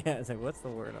 Adaptability. Yeah, it's like what's the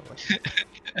word I'm looking for?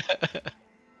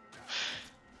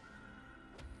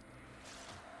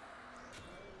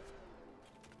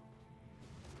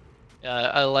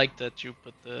 Yeah, I like that you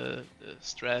put the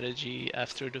strategy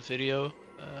after the video.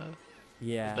 I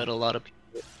Yeah. bet a lot of people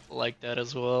like that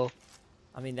as well.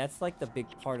 I mean, that's like the big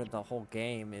part of the whole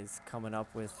game is coming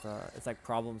up with, it's like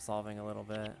problem solving a little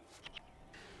bit.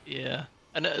 Yeah,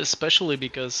 and especially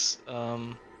because,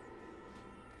 well,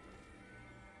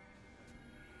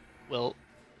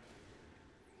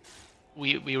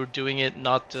 we were doing it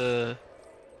not the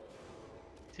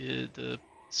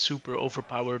super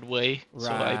overpowered way.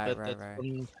 So I Right, bet right, that's right.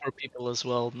 fun for people as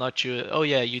well. Not you. Oh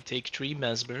yeah, you take 3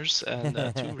 mesmers and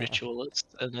 2 ritualists,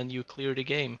 and then you clear the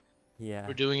game. Yeah,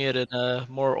 We're doing it in a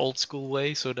more old school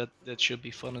way, so that should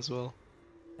be fun as well.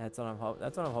 that's what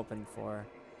I'm hoping for.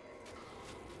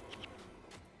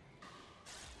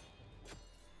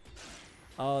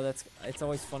 Oh, it's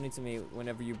always funny to me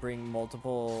whenever you bring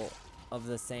multiple of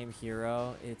the same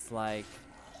hero. It's like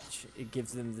it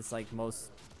gives them this like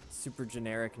most super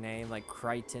generic name, like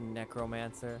Crichton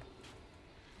Necromancer.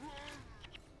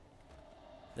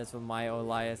 That's what my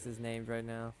Elias is named right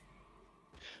now.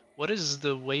 What is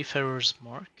the Wayfarer's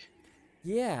Mark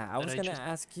Yeah, I that was I gonna just?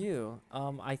 ask you.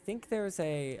 I think there's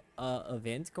a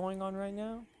event going on right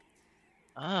now,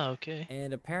 Ah, okay.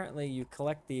 and apparently you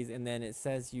collect these, and then it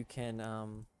says you can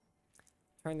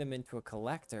turn them into a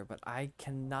collector. But I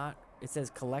cannot. It says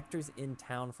collectors in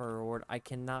town for a reward. I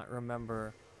cannot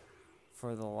remember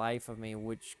for the life of me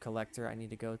which collector I need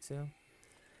to go to,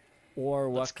 or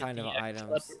Let's what get kind of the Axe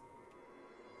Leopard. items.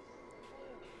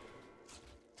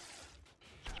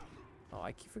 Oh,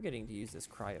 I keep forgetting to use this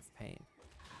cry of pain.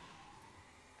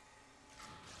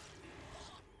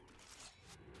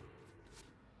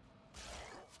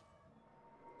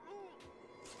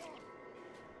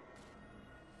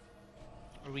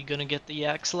 Are we gonna get the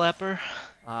Axe Lapper?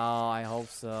 Oh, I hope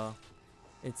so.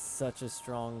 It's such a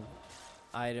strong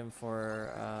item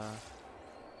for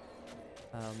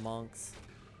monks.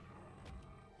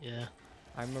 Yeah.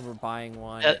 I remember buying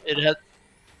one. It had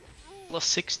plus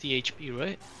 60 HP,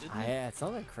 right? Didn't it? It's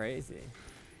something crazy.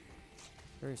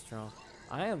 Very strong.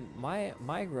 I am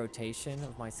my rotation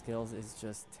of my skills is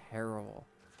just terrible.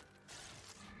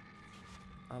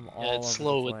 I'm Yeah, all it's over the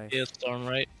slow with place. Chaos Storm,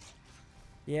 right?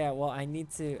 Yeah, well, I need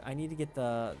to get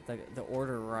the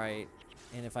order right,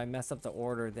 and if I mess up the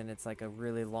order, then it's like a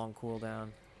really long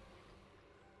cooldown.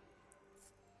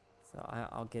 So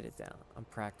I'll get it down. I'm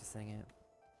practicing it.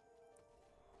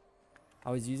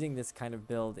 I was using this kind of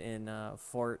build in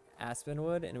Fort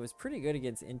Aspenwood, and it was pretty good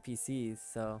against NPCs,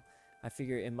 so I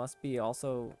figure it must be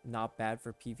also not bad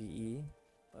for PvE,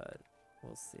 but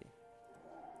we'll see.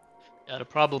 Yeah, the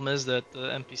problem is that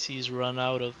the NPCs run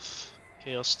out of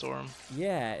Chaos Storm.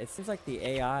 Yeah, it seems like the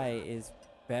AI is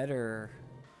better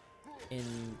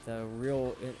in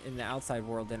in the outside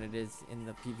world than it is in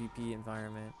the PvP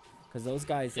environment, because those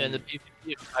guys Yeah, in the in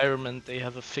PvP environment, they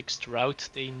have a fixed route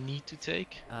they need to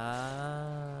take.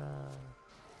 ah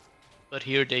But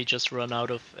here they just run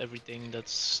out of everything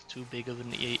that's too big of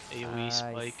an AoE I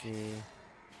spike. see.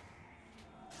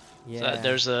 So Yeah.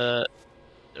 there's an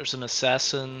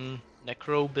assassin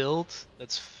necro build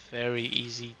that's very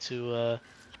easy to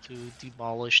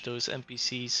demolish those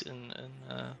NPCs in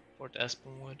Fort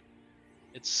Aspenwood.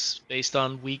 It's based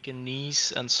on weakened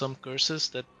knees and some curses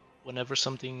that whenever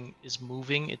something is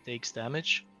moving, it takes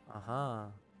damage. Uh-huh.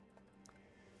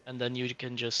 And then you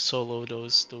can just solo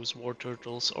those war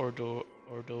turtles or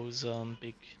those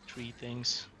big tree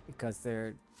things. Because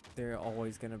they're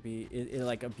always gonna be it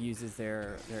like abuses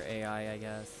their AI, I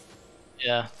guess.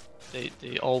 Yeah,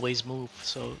 they always move,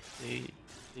 so they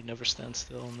never stand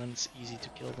still, and then it's easy to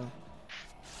kill them.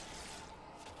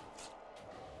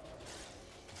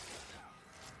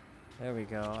 There we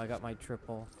go. I got my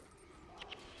triple.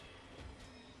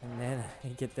 And then I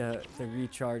get the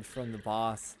recharge from the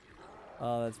boss.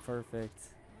 Oh, that's perfect.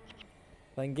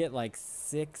 If I can get like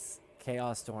 6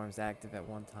 Chaos Storms active at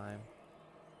one time.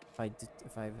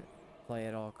 If I play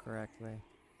it all correctly.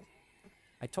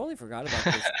 I totally forgot about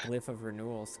this Glyph of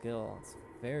Renewal skill. It's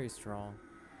very strong.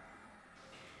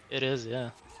 It is,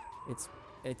 yeah. It's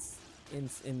it's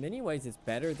in many ways it's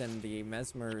better than the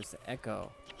Mesmer's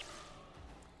Echo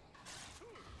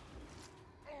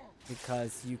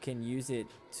because you can use it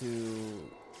to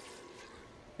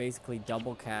basically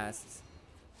double cast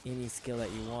any skill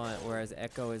that you want, whereas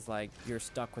Echo is like you're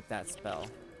stuck with that spell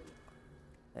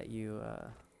that you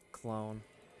clone.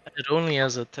 And it only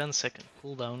has a 10-second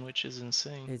cooldown, which is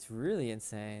insane. It's really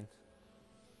insane.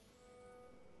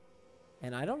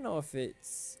 And I don't know if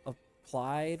it's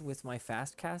applied with my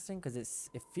fast casting because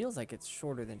it feels like it's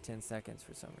shorter than 10 seconds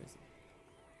for some reason.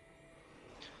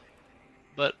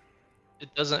 But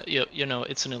it doesn't, you know,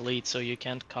 it's an elite, so you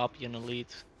can't copy an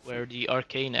elite. Where the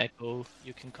Arcane Echo,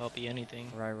 you can copy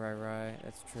anything. Right.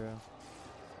 That's true.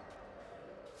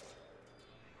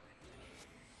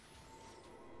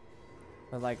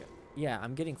 But like, yeah,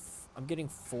 I'm getting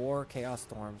 4 Chaos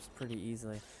Storms pretty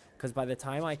easily, because by the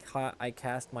time I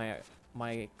cast my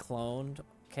cloned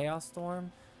Chaos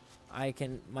Storm, my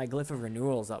Glyph of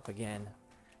Renewal's up again,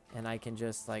 and I can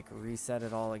just like reset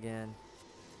it all again.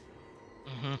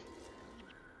 Mm-hmm.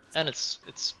 And it's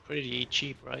pretty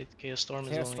cheap, right? Chaos Storm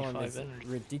is Chaos only Storm 5 is energy.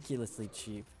 ridiculously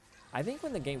cheap. I think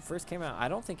when the game first came out, I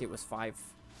don't think it was 5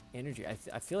 energy.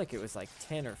 I feel like it was like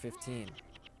 10 or 15.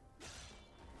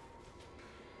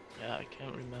 Yeah, I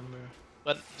can't remember.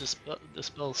 But the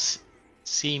spell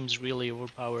seems really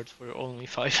overpowered for only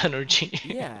 5 energy.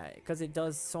 Yeah, because it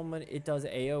does so many. It does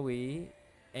AOE,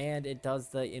 and it does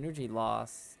the energy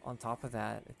loss on top of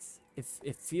that.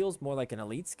 It feels more like an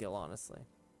elite skill, honestly.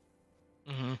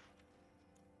 Mm-hmm.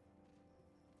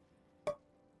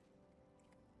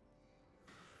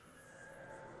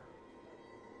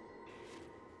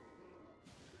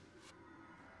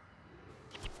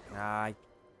 Ah, I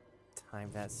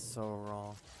timed that so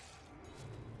wrong.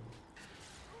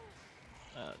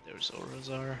 There's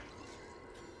Orozar.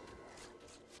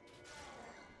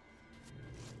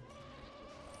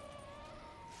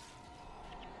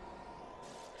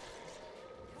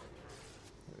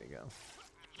 There we go.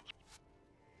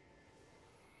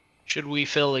 Should we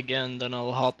fill again? Then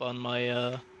I'll hop on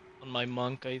my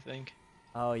monk, I think.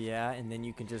 Oh yeah, and then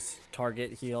you can just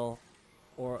target heal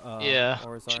Yeah,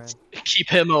 Orzarian. just keep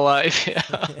him alive. Yeah.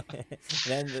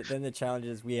 Then the challenge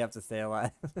is we have to stay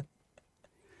alive.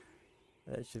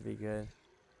 That should be good.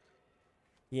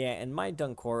 Yeah, and my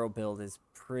Dunkoro build is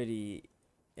pretty.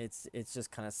 It's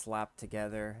just kind of slapped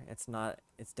together. It's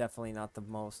definitely not the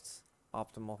most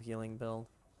optimal healing build.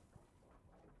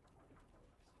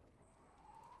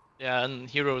 Yeah, and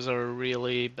heroes are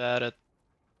really bad at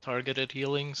targeted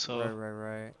healing, so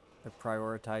Right. The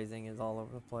prioritizing is all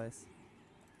over the place.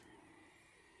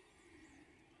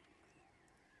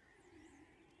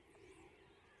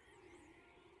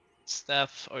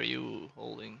 staff are you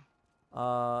holding?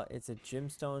 It's a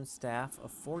Gemstone Staff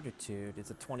of Fortitude.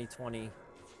 It's a 2020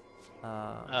 um,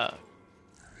 Uh,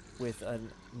 with a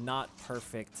not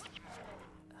perfect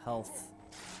health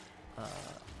uh,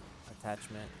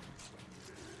 attachment.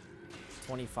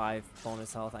 25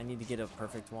 bonus health. I need to get a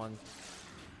perfect one.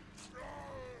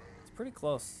 It's pretty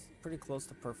close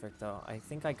to perfect though. I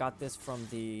think I got this from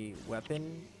the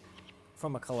weapon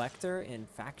from a collector in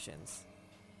Factions,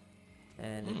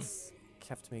 and it's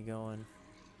kept me going.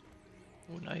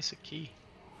 oh, nice, a key.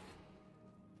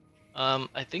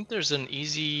 I think there's an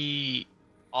easy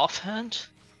offhand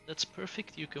that's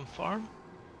perfect you can farm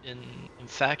in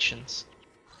factions.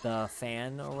 The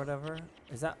fan or whatever,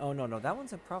 is that? Oh no, that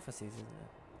one's in Prophecies, isn't it?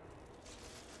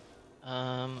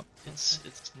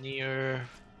 It's near.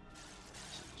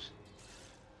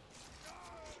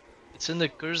 It's in the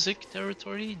Kurzik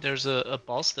territory. There's a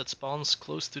boss that spawns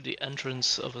close to the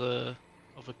entrance of a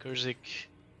Kurzik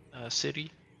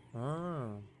city,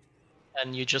 Oh.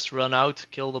 and you just run out,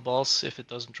 kill the boss. If it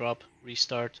doesn't drop,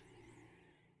 restart.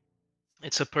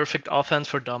 It's a perfect offense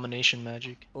for domination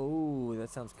magic. Oh, that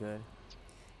sounds good.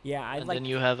 Yeah, I'd And like. then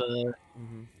you have a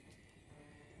Hmm.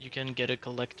 you can get a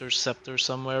collector's scepter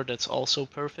somewhere that's also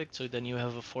perfect. So then you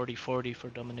have a 40/40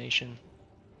 for domination.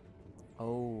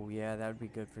 Oh, yeah, that would be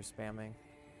good for spamming.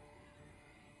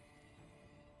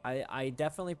 I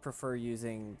definitely prefer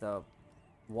using the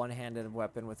one-handed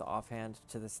weapon with offhand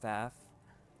to the staff,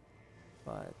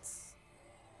 but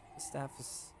the staff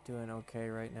is doing okay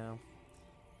right now.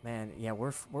 Man, yeah,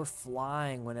 we're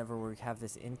flying whenever we have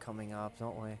this incoming up,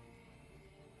 don't we?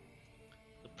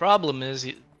 The problem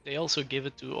is they also give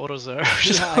it to Orozar.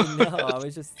 Yeah, I know. So I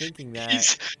was just thinking that.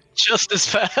 he's just as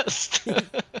fast.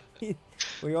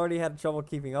 We already had trouble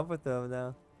keeping up with them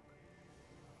now.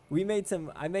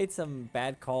 I made some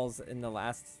bad calls in the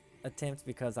last attempt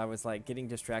because I was like getting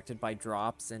distracted by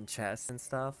drops and chests and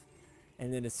stuff.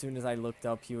 And then as soon as I looked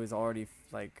up, he was already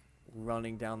like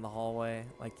running down the hallway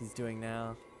like he's doing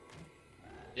now.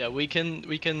 Yeah, we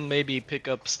can maybe pick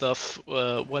up stuff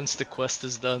once the quest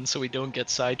is done, so we don't get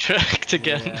sidetracked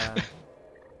again. Yeah. There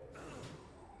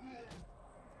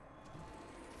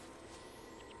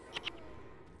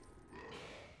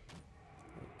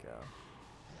you go.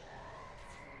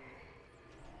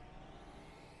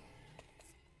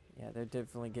 Yeah, they're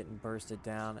definitely getting bursted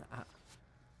down.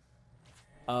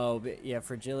 Oh, but yeah,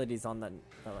 fragility's on the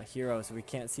hero, so we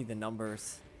can't see the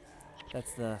numbers.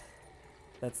 That's the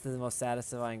that's the most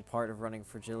satisfying part of running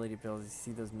fragility builds. You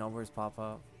see those numbers pop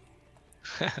up.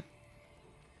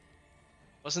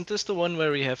 Wasn't this the one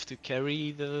where we have to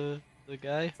carry the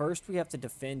guy? First, we have to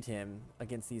defend him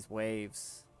against these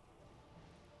waves,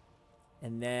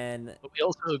 and then But we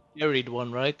also carried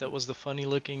one, right? That was the funny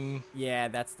looking yeah,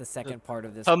 that's the second part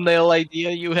of this. thumbnail idea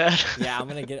you had. Yeah, I'm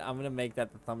gonna make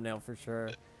that the thumbnail for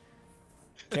sure.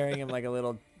 Carrying him like a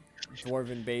little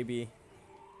dwarven baby.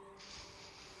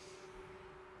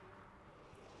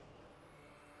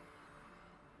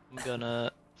 I'm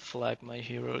gonna flag my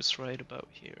heroes right about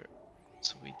here,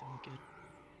 so we don't get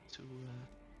too.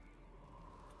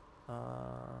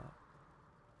 Uh,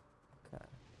 okay.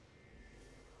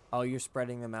 Oh, you're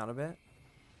spreading them out a bit?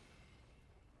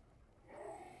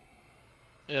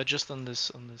 Yeah, just on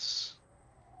this.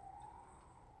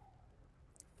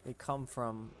 They come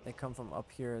from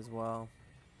up here as well.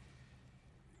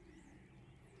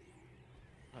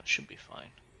 That should be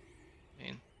fine. I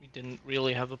mean, we didn't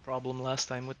really have a problem last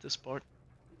time with this part.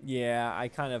 Yeah, I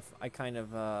kind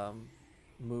of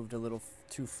moved a little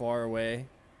too far away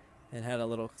and had a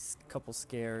little couple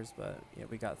scares, but yeah,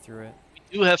 we got through it.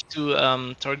 We do have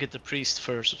to target the priest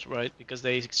first, right? Because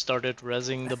they started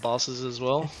rezzing the bosses as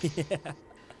well, Yeah,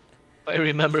 if I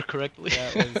remember correctly.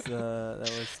 that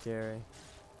was scary.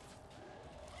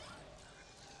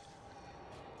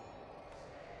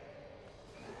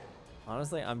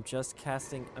 Honestly, I'm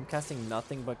casting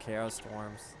nothing but Chaos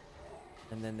Storms,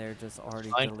 and then they're just already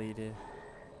Fine. deleted.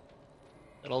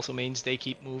 That also means they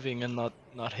keep moving and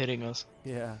not hitting us.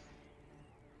 Yeah.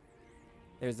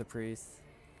 There's the priest.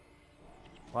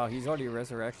 Wow, he's already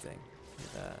resurrecting. Look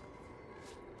at that.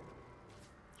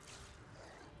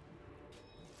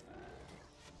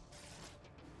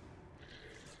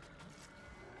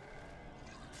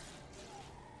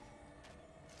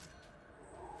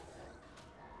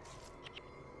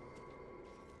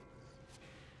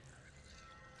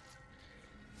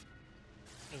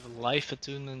 We have a life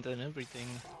attunement and everything.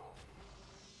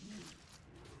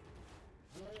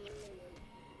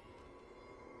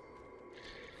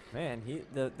 Man,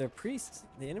 the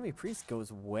enemy priest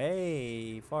goes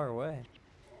way far away.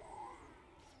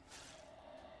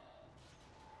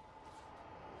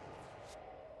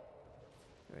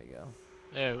 There we go.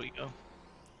 There we go.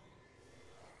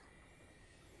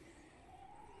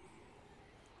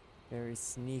 Very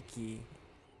sneaky.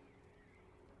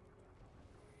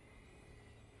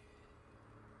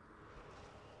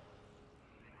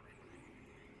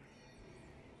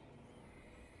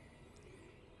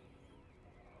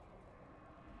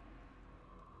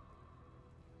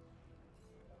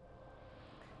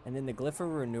 And then the glyph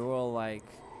of renewal, like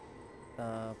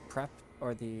prep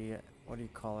or the what do you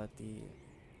call it? The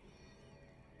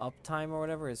uptime or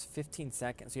whatever is 15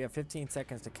 seconds. So you have 15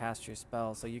 seconds to cast your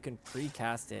spell, so you can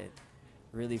pre-cast it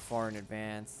really far in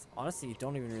advance. Honestly, you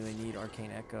don't even really need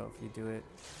Arcane Echo if you do it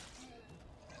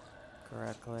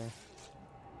correctly.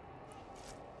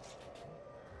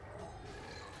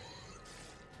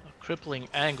 Crippling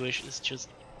anguish is just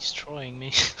destroying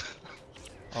me.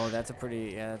 Oh, that's a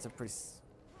pretty, yeah, that's a pretty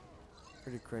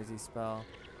crazy spell.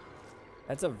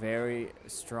 That's a very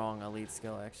strong elite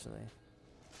skill, actually.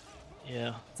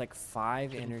 Yeah. It's like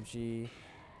 5 Couldn't energy,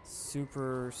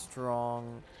 super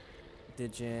strong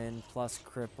Digin plus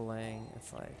crippling.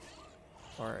 It's like,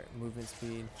 or movement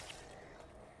speed.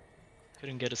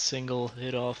 couldn't get a single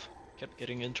hit off. Kept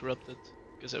getting interrupted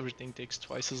because everything takes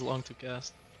twice as long to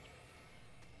cast.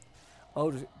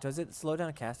 Oh, does it slow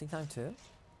down casting time too?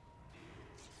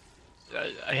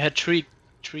 I had three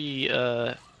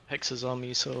hexes on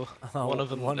me, so one Oh, of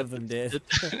them one at of them least did.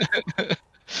 did.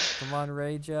 Come on,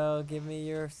 Ray Joe, give me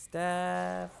your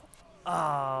staff.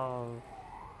 Oh,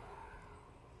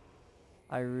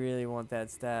 I really want that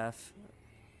staff.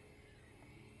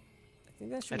 I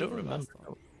think that I should be don't the remember. last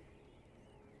one.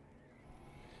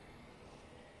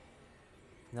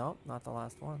 Nope, not the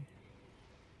last one.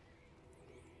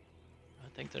 I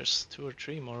think there's 2 or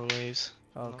 3 more waves,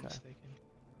 if I'm not Okay. mistaken.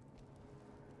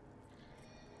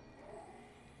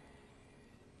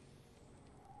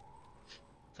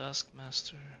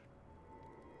 Taskmaster.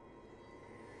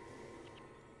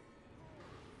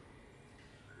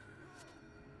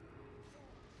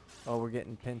 Oh, we're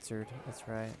getting pincered. That's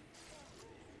right.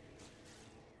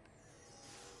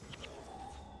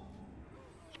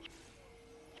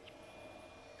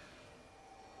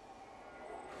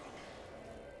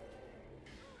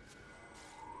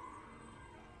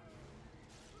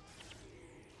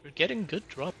 We're getting good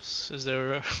drops. Is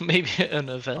there maybe an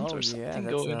event Oh or yeah,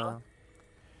 something going on?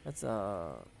 that's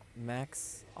a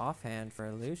max offhand for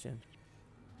illusion.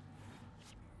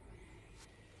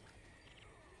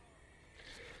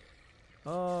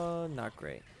 Oh, not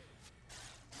great.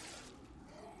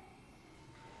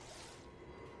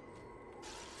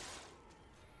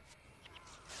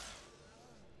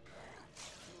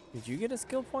 Did you get a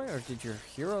skill point or did your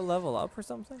hero level up or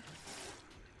something?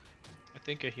 I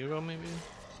think a hero maybe?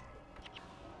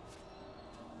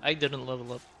 I didn't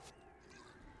level up.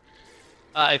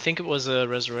 I think it was a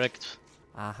resurrect.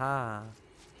 Aha.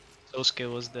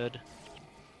 Sosuke was dead.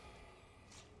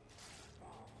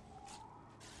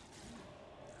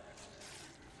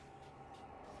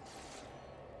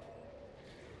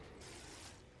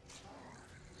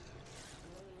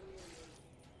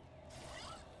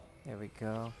 There we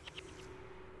go.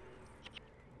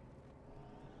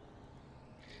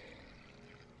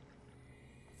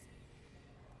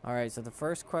 Alright, so the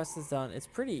first quest is done. It's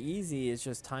pretty easy, it's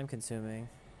just time consuming.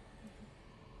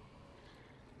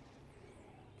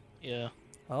 Yeah.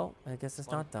 Oh, I guess it's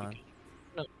One not done.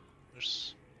 no,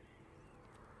 there's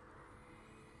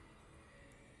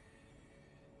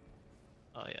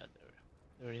oh yeah,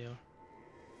 there you are.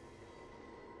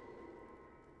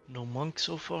 No monk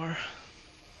so far.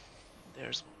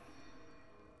 There's one.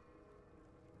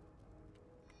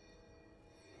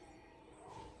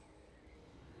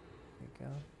 There we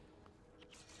go.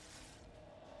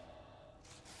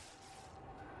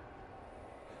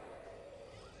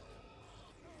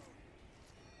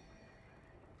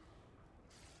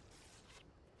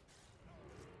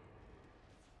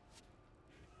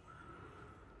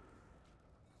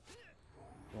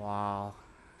 Wow.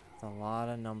 It's a lot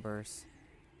of numbers.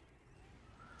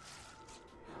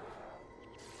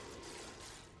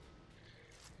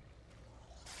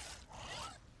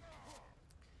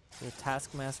 The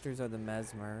taskmasters are the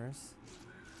mesmers.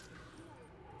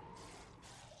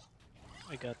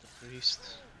 I got the priest.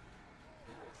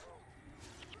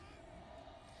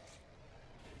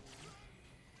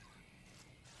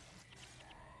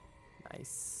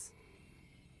 Nice.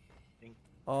 Think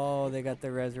Oh, they got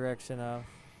the resurrection up.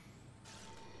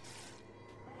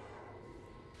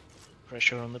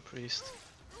 pressure on the priest.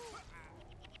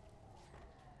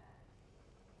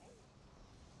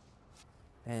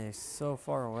 Man, they're so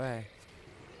far away.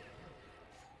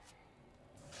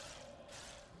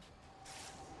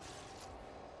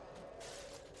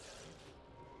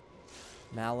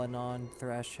 Malanon,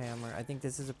 Thrash Hammer. I think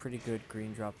this is a pretty good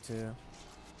green drop too.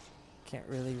 Can't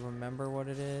really remember what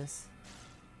it is.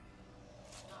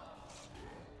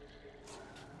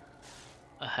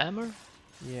 A hammer?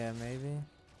 Yeah, maybe.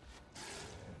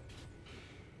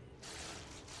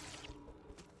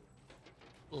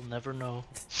 We'll never know.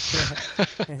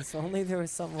 If only there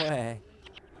was some way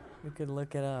we could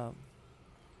look it up.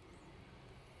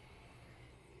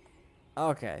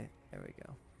 Okay, there we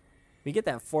go. We get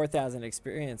that 4,000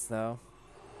 experience though.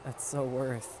 That's so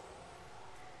worth.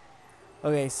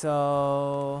 Okay,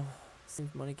 so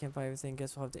since money can't buy everything,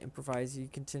 guess we'll have to improvise. You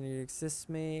continue to assist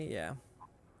me. Yeah.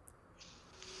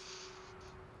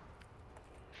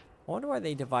 I wonder why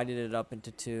they divided it up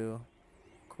into 2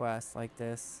 quests like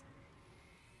this.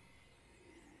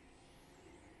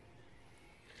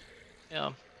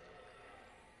 Yeah.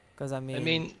 Because I I mean,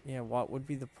 mean, yeah, what would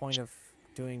be the point of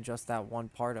doing just that one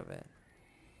part of it?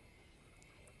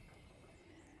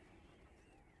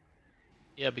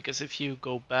 yeah, because if you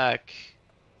go back,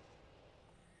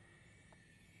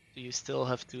 do you still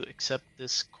have to accept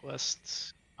this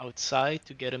quest outside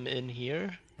to get him in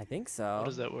here? I think How so.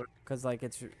 does that work? Because like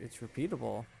it's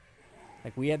repeatable.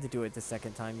 Like we had to do it the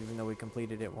second time, even though we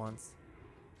completed it once.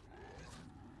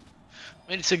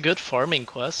 I mean, it's a good farming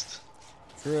quest.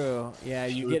 True. Yeah, If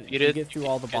you you get repeat you it, get through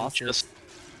all the you can bosses. just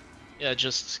yeah,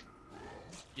 just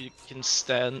you can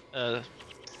stay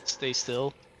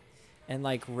still. And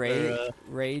like Where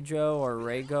Rayjo or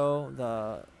Raygo,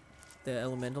 the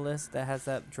elementalist that has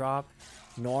that drop,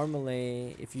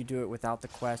 normally if you do it without the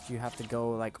quest, you have to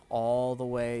go like all the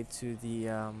way to the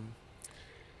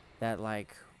that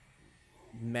like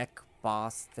mech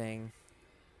boss thing.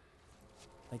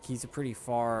 Like he's a pretty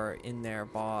far in there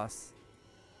boss.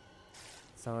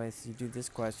 So as you do this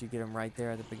quest, you get him right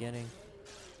there at the beginning.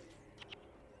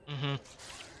 hmm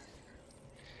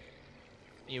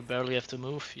you barely have to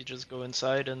move. You just go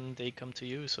inside and they come to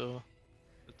you. So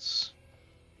it's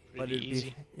But pretty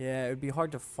easy. yeah, it'd be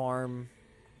hard to farm.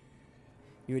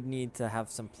 You would need to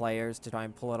have some players to try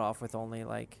and pull it off with only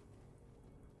like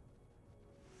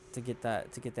to get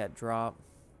that drop.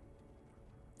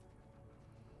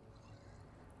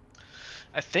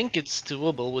 I think it's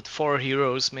doable with 4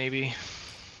 heroes, maybe.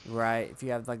 Right. If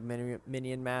you have like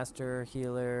minion master,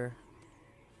 healer,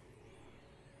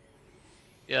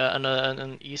 Yeah, and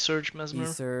an E-Surge Mesmer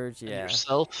E-Surge, and yeah.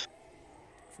 yourself.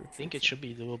 True, I true, think it true. should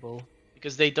be doable.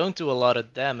 Because they don't do a lot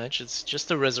of damage, it's just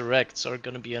the resurrects are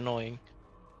gonna be annoying.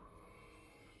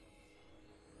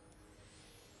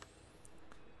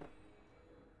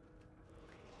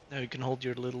 Now you can hold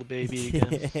your little baby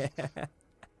again. Yeah.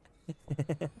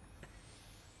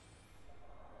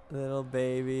 Little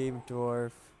baby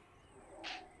dwarf.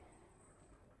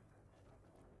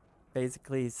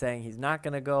 Basically, he's saying he's not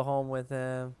gonna go home with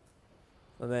him.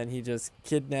 And then he just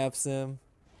kidnaps him.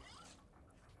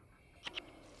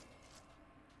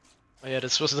 Oh yeah,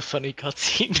 this was the funny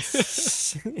cutscene.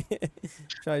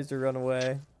 Tries to run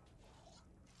away.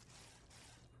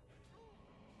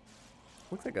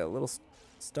 Looks like a little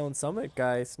Stone Summit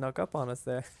guy snuck up on us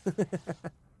there.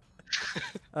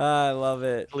 I love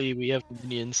it. Luckily, we have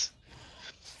minions.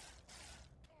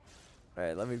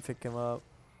 Alright, let me pick him up.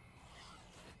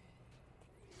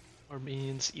 Our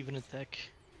minions even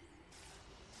attack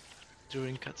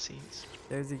during cutscenes.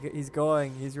 He's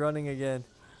going. He's running again.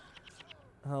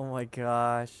 Oh my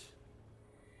gosh.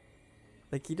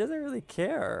 Like, he doesn't really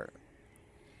care.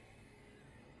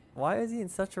 Why is he in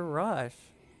such a rush?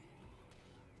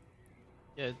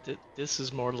 Yeah, this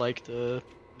is more like the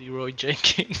Leroy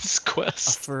Jenkins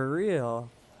quest. For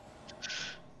real.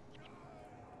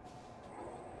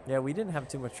 Yeah, we didn't have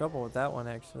too much trouble with that one,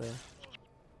 actually.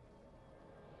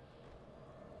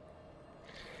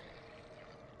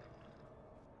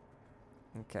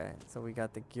 Okay, so we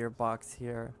got the gearbox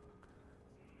here.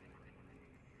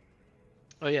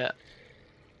 Oh yeah.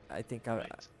 I think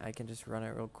Right. I can just run it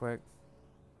real quick.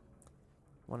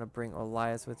 Want to bring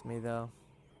Elias with me, though.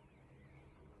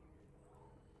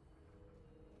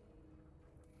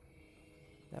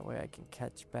 That way I can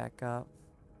catch back up.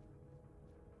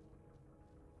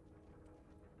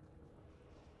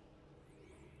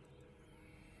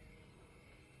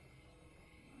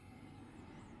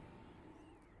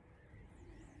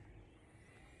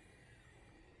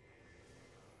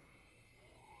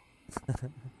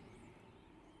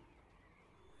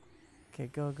 Okay,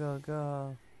 go, go,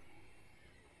 go.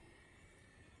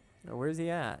 Oh, where's he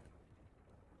at?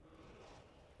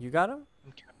 You got him?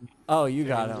 I'm Oh, you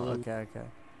got carrying him. the little. Okay,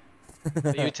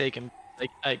 You okay. take him.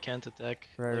 Like I can't attack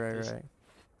Right, like right, this. right.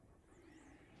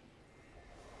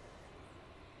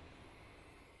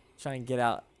 Try and get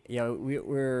out. Yeah,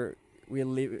 we're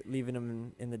leaving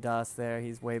him in the dust there.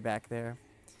 He's way back there.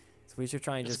 So we should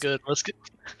try and It's just, good.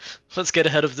 Let's get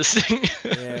ahead of this thing.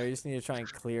 yeah, we just need to try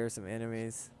and clear some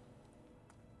enemies.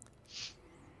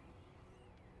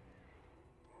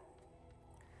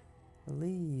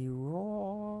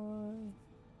 Leroy.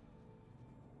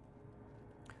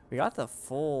 We got the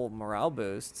full morale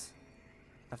boost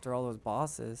after all those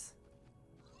bosses.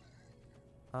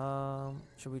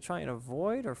 Should we try and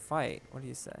avoid or fight? What do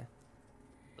you say?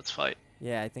 Let's fight.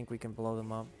 Yeah, I think we can blow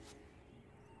them up.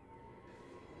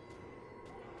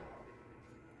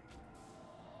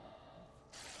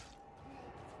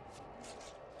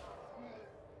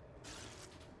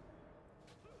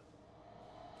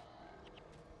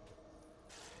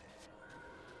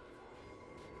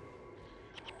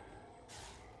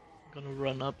 I'm gonna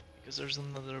run up because there's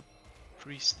another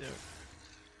priest there.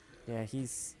 Yeah,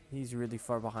 he's really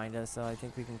far behind us, so I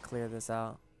think we can clear this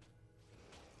out.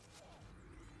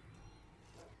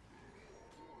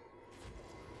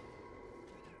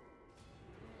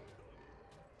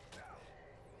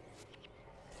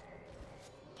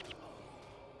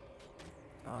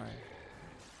 All right.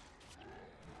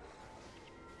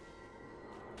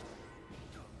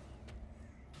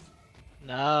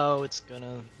 Now it's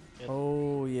gonna get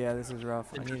Oh yeah, this is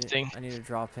rough. interesting. I need to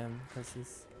drop him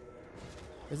because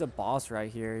there's a boss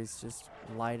right here. He's just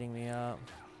lighting me up.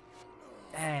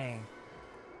 Dang.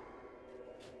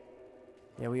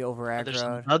 Yeah, we over And there's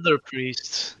aggroed. another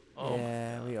priest. Oh my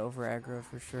Yeah, god. we over aggroed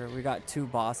for sure. We got 2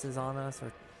 bosses on us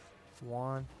or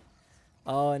 1.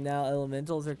 Oh, and now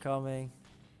elementals are coming.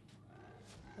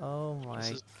 Oh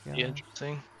This my is pretty god.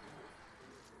 interesting.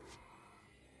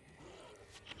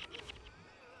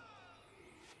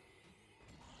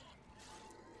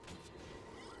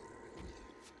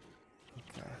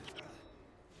 Okay.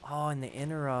 Oh, and the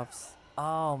interrupts.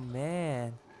 Oh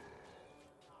man.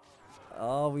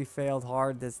 Oh, we failed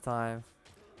hard this time.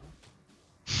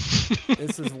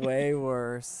 This is way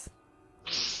worse.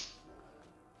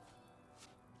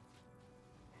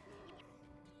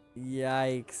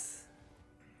 Yikes.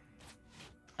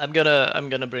 I'm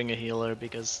gonna bring a healer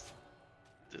because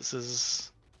this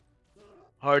is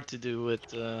hard to do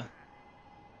with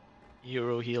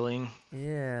hero healing.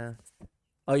 Yeah.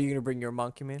 Oh, you gonna bring your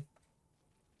monk, you mean?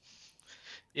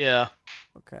 Yeah.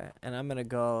 Okay. And I'm gonna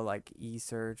go like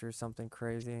E-Surge or something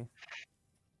crazy.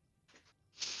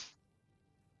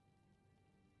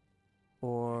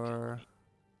 Or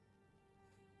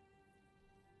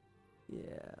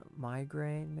yeah,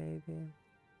 migraine maybe.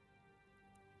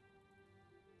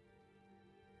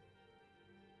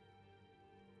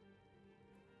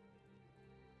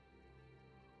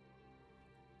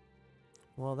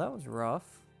 Well, that was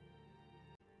rough.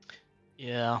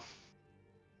 Yeah.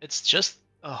 It's just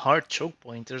a hard choke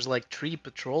point. There's like 3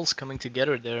 patrols coming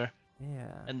together there.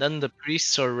 Yeah. And then the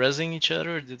priests are rezzing each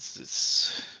other.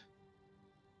 It's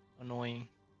annoying.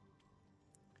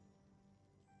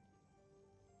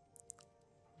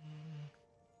 Mm,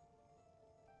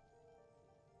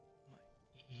 My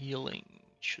healing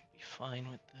should be fine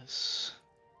with this.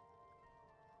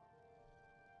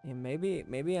 Yeah,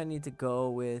 maybe I need to go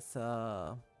with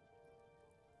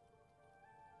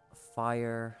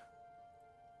fire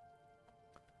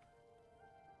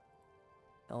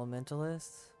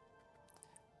elementalist.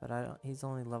 But I don't he's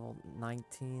only level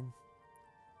 19.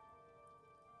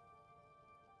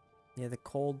 Yeah, the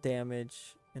cold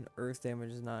damage and earth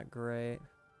damage is not great.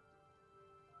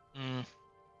 Mm,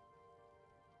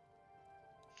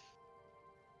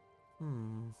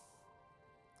 Hmm.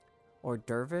 Or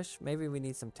dervish? Maybe we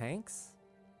need some tanks?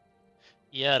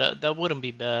 yeah, that wouldn't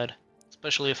be bad,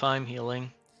 especially if I'm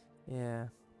healing. Yeah.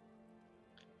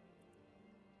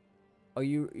 Oh,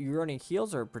 you running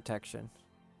heals or protection?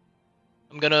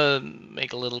 I'm gonna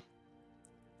make a little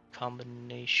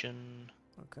combination.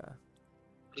 Okay.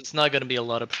 It's not gonna be a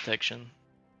lot of protection.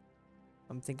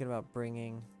 I'm thinking about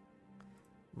bringing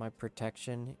my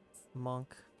protection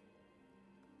monk.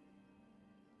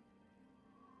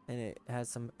 And it has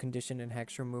some condition and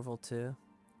hex removal too.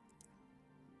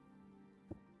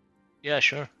 Yeah,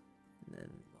 sure. And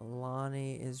then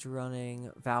Lonnie is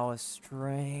running Vow of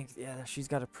Strength. Yeah, she's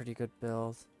got a pretty good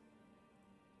build.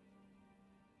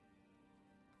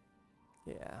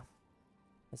 Yeah,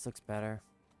 this looks better.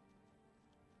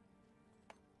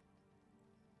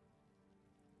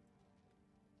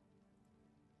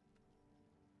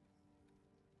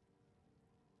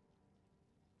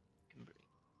 Can bring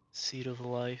Seed of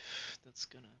Life. That's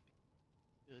gonna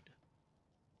be good.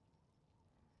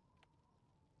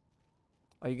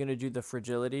 Are you gonna do the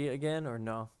fragility again or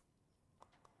no?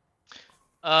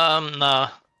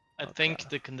 Nah. I Okay. think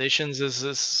the conditions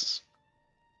is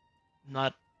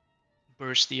not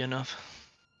bursty enough.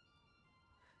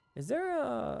 Is there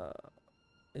a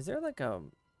is there like a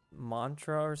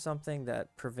mantra or something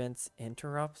that prevents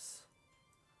interrupts?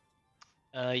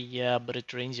 Yeah, but it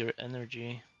drains your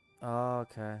energy. Oh,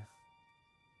 okay.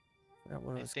 Forgot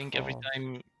what it I was think every called.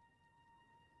 time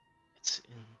it's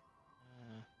in.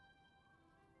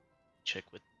 Check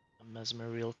with a Mesmer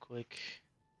real quick.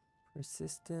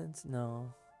 Persistence?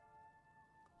 No.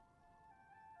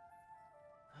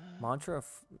 Uh, Mantra of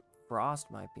Frost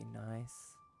might be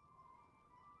nice.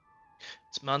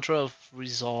 It's Mantra of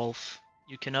Resolve.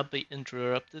 You cannot be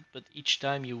interrupted, but each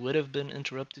time you would have been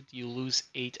interrupted, you lose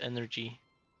 8 energy.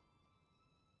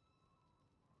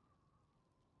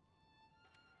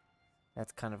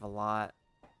 That's kind of a lot.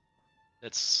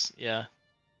 That's, yeah,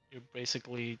 you're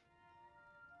basically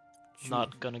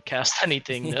not gonna cast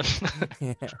anything then.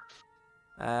 Yeah.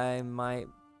 I might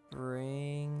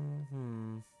bring.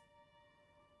 um,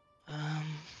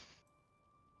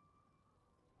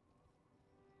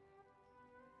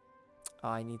 Oh,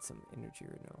 I need some energy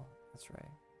renewal. That's right.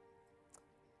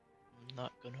 I'm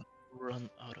not gonna run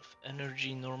out of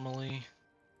energy normally.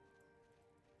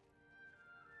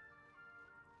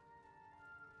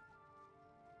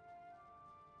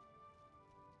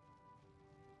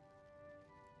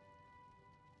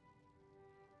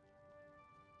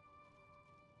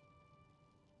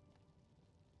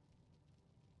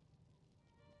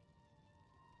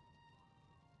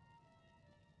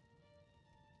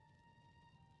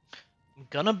 I'm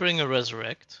gonna bring a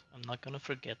resurrect. I'm not gonna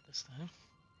forget this time.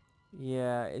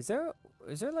 Yeah. Is there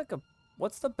like a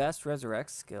what's the best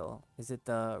resurrect skill? Is it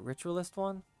the ritualist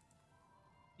one?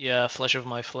 Yeah, flesh of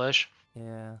my flesh.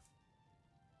 Yeah.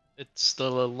 It's the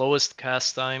lowest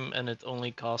cast time and it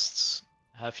only costs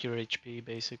half your HP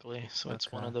basically, so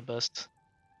it's one Okay. of the best.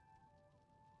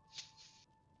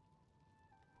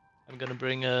 I'm gonna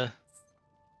bring a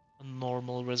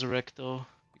normal resurrect though,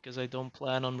 because I don't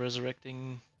plan on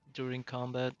resurrecting during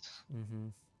combat.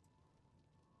 Mhm.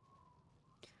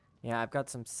 Yeah, I've got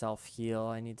some self heal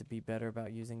I need to be better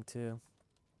about using too.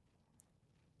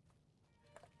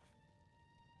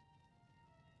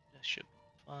 That should be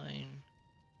fine.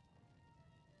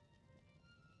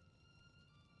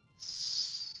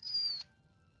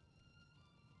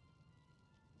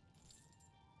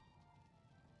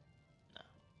 No.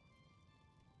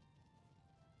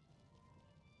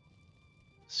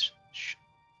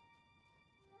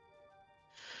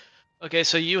 Okay,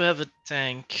 so you have a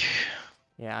tank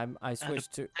Yeah, I and a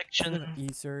switched to protection.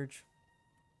 E-Surge.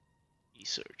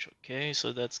 E-search, okay,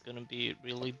 so that's gonna be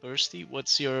really bursty.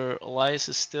 What's your Elias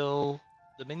is still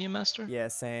the Minion Master? Yeah,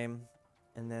 same.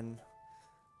 And then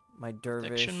my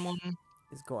Protection Dervish one?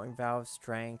 is going Vow of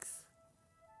Strength.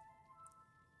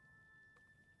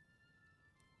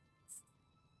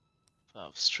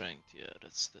 Of strength, yeah,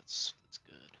 that's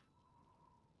good.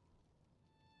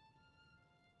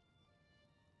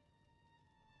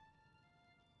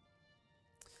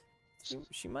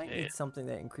 She might Okay, need something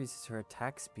that increases her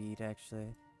attack speed,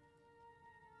 actually.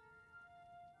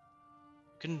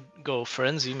 you can go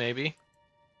frenzy maybe.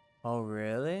 Oh,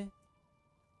 really?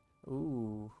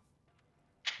 Ooh,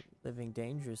 living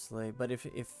dangerously. But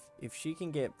if she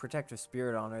can get protective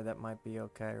spirit on her, that might be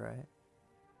okay, right?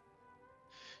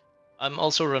 I'm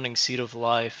also running Seed of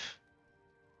Life,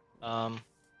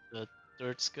 the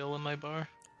third skill in my bar.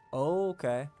 Oh,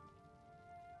 okay.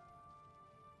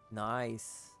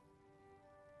 Nice.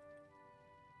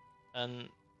 And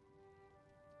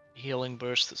Healing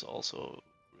Burst is also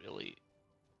really,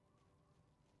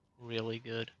 really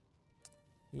good.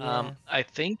 Yeah. I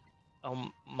think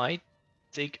I might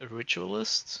take a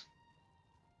Ritualist.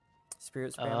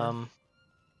 Spirit spammer. Um,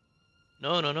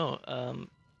 no.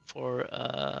 For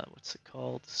what's it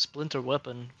called? Splinter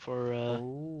Weapon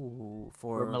Oh,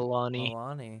 for for Milani.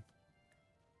 Milani.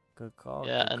 Good call,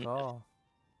 Yeah, good and if, call.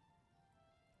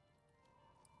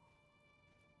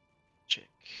 check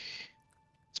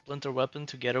Splinter Weapon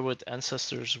together with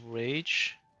Ancestor's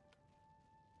Rage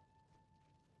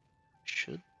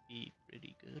should be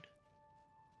pretty good.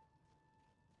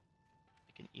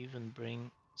 I can even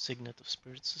bring Signet of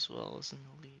Spirits as well as an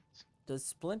elite. Does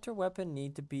Splinter Weapon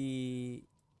need to be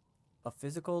a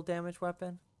physical damage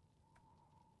weapon?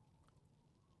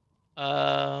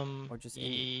 Or just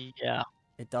any? Yeah.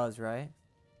 It does, right?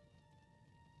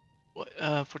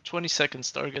 For 20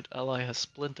 seconds, target ally has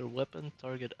Splinter Weapon.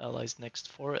 Target ally's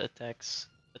next 4 attacks.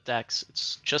 Attacks.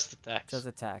 It's just attacks. Just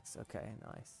attacks. Okay,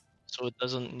 nice. So it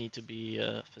doesn't need to be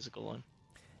a physical one.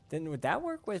 Then would that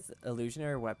work with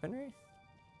illusionary weaponry?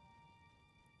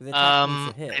 The attack needs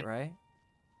to Um, hit, I, right?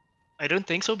 I don't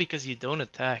think so because you don't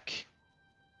attack.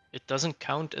 It doesn't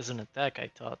count as an attack, I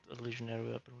thought,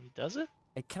 illusionary weaponry. Does it?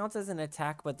 It counts as an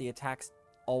attack, but the attacks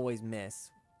always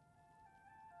miss.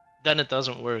 Then it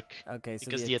doesn't work Okay,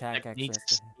 so because the the attack attack actually has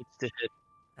to hit. needs to hit.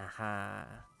 Aha.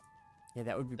 Yeah,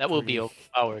 that would be That will be pretty.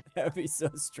 overpowered. That would be so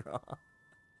strong.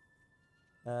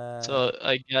 So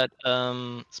I got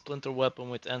Splinter Weapon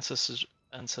with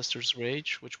Ancestor's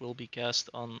Rage, which will be cast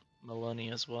on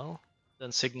Melanie as well.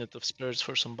 Then Signet of Spirits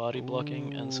for some body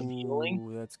blocking and some healing.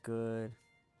 Ooh, that's good.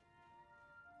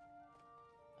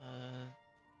 Uh,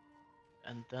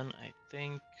 and then I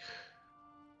think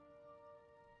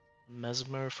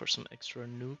Mesmer for some extra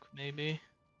nuke, maybe.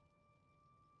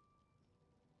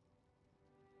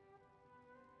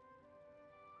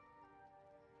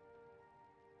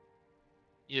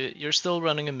 You're still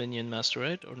running a minion master,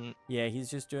 right? Yeah, he's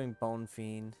just doing Bone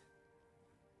Fiend.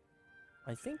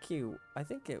 I think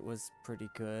it was pretty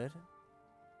good.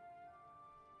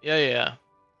 Yeah, yeah.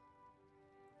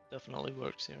 Definitely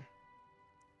works here.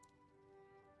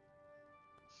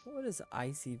 What does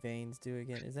Icy Veins do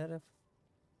again? Is that a...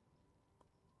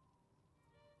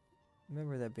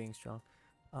 Remember that being strong.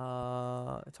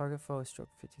 Target foe stroke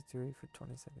 53 for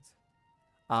 20 seconds.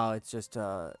 Oh, it's just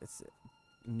it's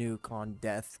nuke on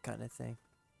death kind of thing.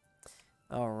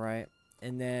 All right.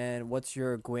 And then what's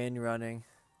your Gwyn running?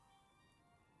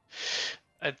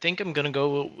 I think I'm gonna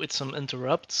go with some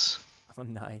interrupts Oh,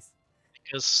 nice.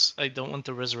 because I don't want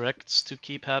the resurrects to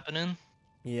keep happening.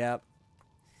 Yep.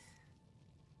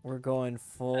 We're going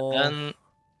And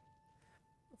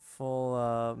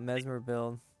full mesmer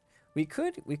build. We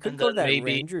could then go that maybe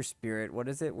ranger spirit. What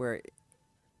is it? Where...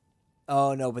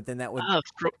 Oh no, but then that would...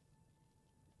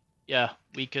 yeah,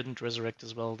 we couldn't resurrect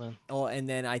as well then. Oh, and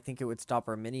then I think it would stop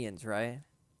our minions, right?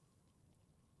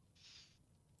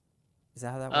 Is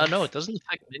that how that No, works? it doesn't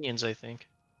affect minions. I think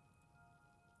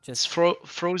it's Just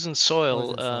frozen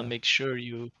soil. frozen soil. Make sure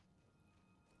you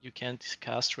can't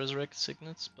cast resurrect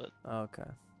signets, but Okay.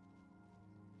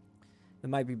 It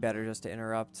might be better just to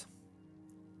interrupt.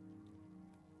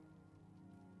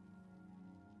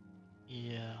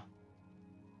 yeah,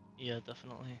 yeah,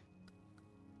 definitely.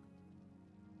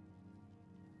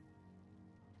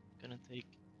 Gonna take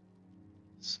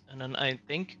this. And then I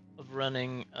think of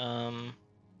running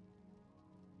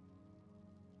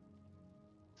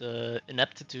the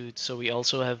ineptitude, so we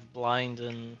also have blind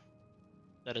and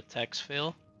that attacks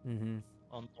fail Mm-hmm.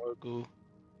 on Norgu.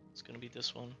 It's gonna be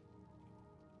this one.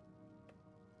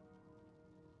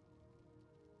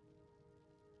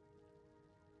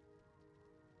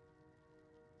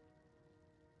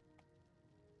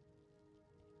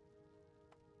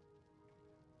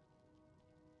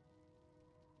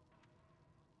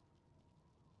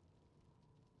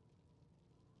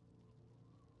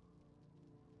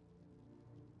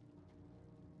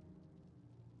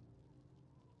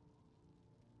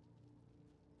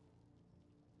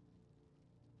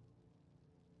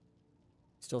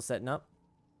 Still setting up?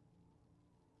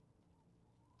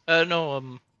 No,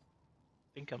 I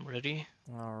think I'm ready.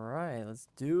 All right, let's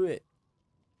do it.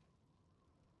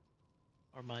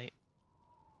 Are my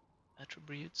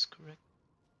attributes correct?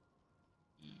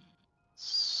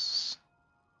 Yes.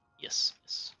 Yes,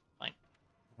 yes. Fine.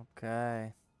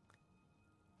 Okay.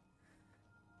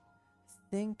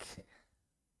 Think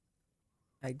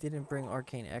I didn't bring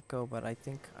Arcane Echo, but I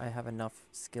think I have enough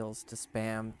skills to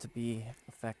spam to be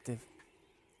effective.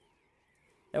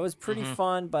 That was pretty Mm-hmm.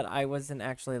 fun, but I wasn't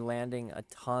actually landing a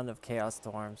ton of Chaos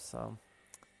Storms, so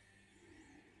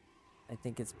I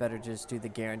think it's better to just do the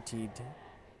guaranteed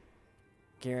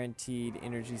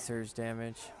energy surge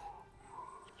damage.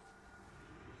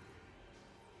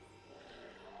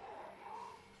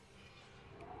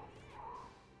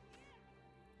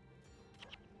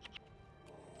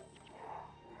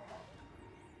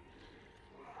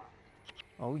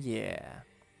 Oh yeah.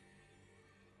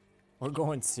 We're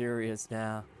going serious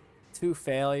now. 2 Yeah.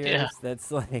 failures,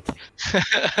 that's like...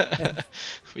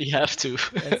 We have to.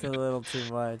 That's a little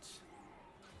too much.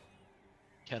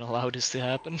 Can't allow this to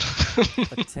happen.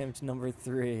 Attempt number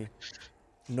 3.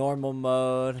 Normal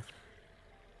mode.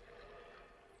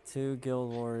 2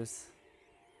 Guild Wars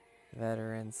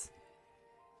veterans.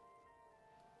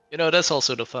 You know, that's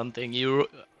also the fun thing.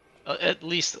 At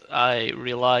least I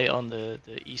rely on the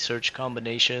e-search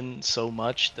combination so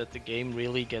much that the game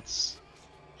really gets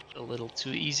a little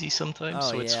too easy sometimes.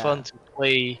 Oh So it's yeah. fun to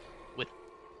play with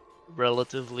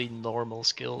relatively normal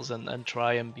skills and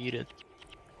try and beat it.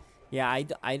 Yeah,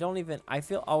 I don't even...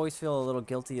 always feel a little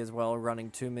guilty as well running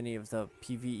too many of the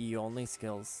PvE only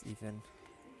skills even.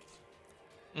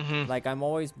 Mm-hmm. Like, I'm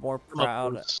always more Some of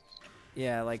proud... those.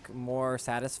 Yeah, like, more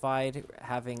satisfied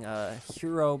having a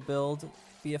hero build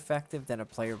be effective than a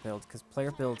player build, because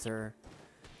player builds are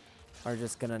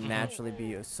just gonna Mm-hmm. naturally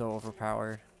be so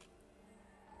overpowered.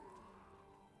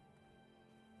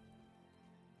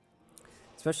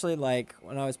 Especially like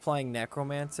when I was playing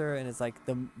Necromancer, and it's like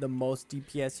the most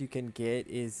DPS you can get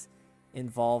is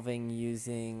involving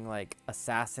using like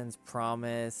Assassin's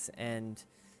Promise and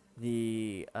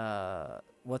the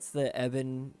what's the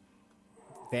Ebon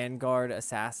Vanguard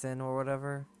Assassin or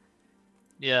whatever,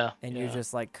 Yeah, and you're yeah.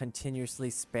 just like continuously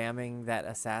spamming that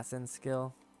assassin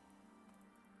skill.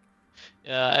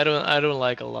 Yeah, I don't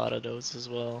like a lot of those as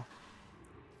well.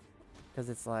 Because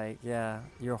it's like, yeah,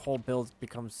 your whole build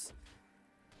becomes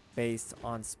based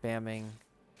on spamming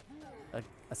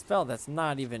a spell that's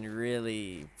not even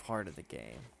really part of the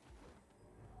game.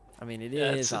 I mean, it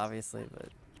Yeah, is, obviously, but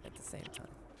at the same time.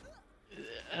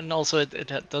 And also,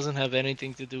 doesn't have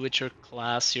anything to do with your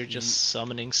class. You're just You,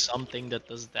 summoning something that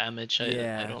does damage. I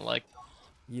yeah, don't like.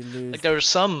 you Like lose. there are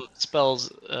some spells,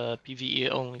 PvE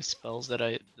only spells that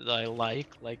I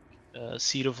like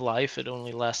Seed of Life. It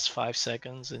only lasts 5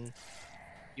 seconds, and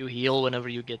you heal whenever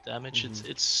you get damage. Hmm.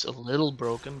 It's a little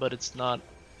broken, but it's not.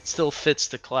 It still fits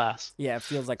the class. Yeah, it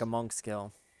feels like a monk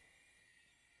skill.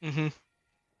 Hmm.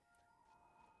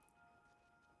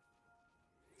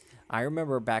 I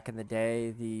remember back in the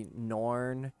day the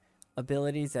Norn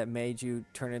abilities that made you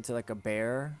turn into like a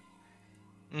bear.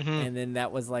 Hmm. And then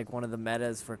that was like one of the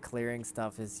metas for clearing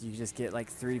stuff is you just get like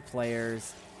 3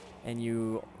 players and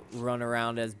you run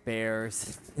around as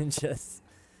bears and just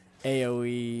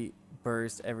AoE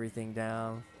burst everything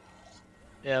down.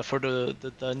 Yeah, for the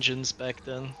dungeons back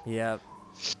then. Yep.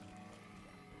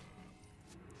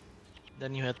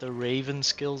 Then you had the Raven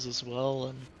skills as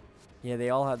well, Yeah, they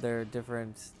all had their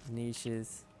different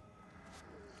niches.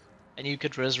 and you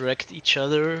could resurrect each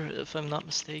other if I'm not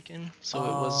mistaken. So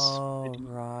it was Oh,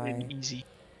 pretty right. easy.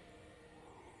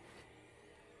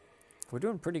 We're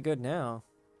doing pretty good now.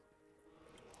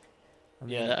 I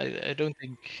Yeah, mean, I don't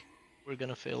think we're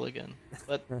gonna fail again.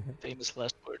 But famous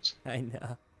last words. I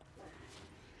know.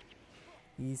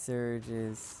 E-Surge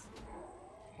is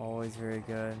always very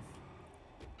good.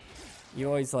 You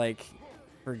always like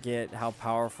forget how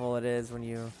powerful it is when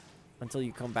you until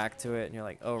you come back to it and you're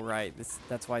like, "Oh right,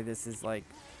 that's why this is like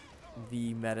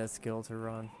the meta skill to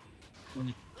run."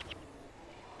 Mm.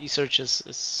 Research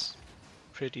is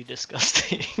pretty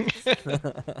disgusting.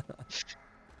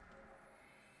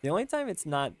 The only time it's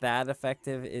not that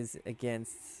effective is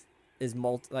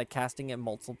like casting it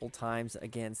multiple times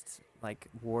against like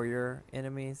warrior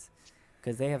enemies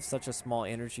because they have such a small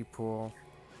energy pool.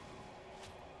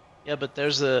 Yeah, but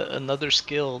there's another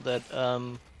skill that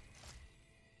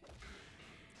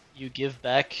you give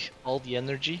back all the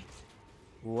energy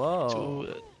Whoa.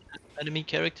 to enemy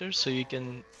characters, so you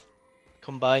can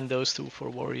combine those two for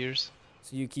warriors.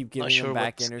 So you keep Not giving them sure what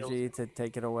back the skills. energy to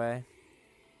take it away.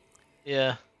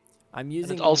 Yeah, I'm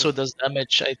and it using also does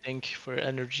damage, I think, for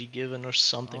energy given or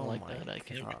something Oh like my that. I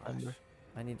can't gosh. remember.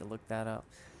 I need to look that up.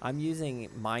 I'm using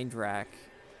Mind Rack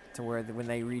to where when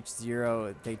they reach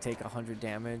 0, they take 100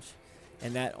 damage.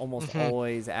 And that almost Hmm.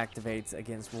 always activates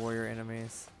against warrior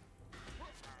enemies.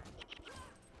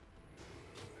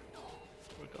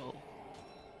 Go.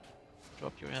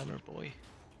 Drop your hammer, boy.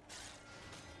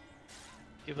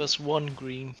 Give us one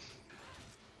green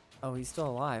Oh, he's still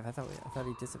alive. I thought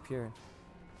he disappeared.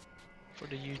 for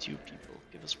the YouTube people.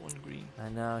 Give us one green. I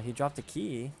know. He dropped a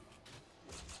key.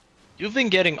 You've been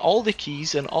getting all the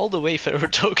keys and all the Wayfarer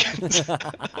tokens.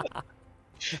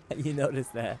 You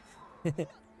noticed that.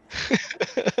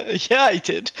 Yeah, I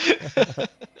did.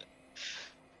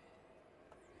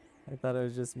 I thought it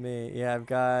was just me. Yeah, I've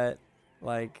got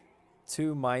like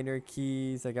 2 minor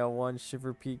keys. I got 1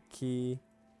 Shiver Peak key.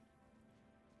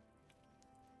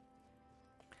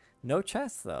 No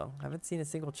chest though. I haven't seen a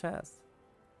single chest.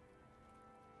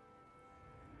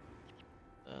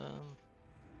 um,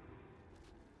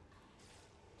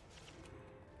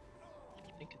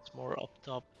 I think it's more up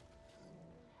top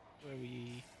where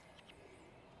we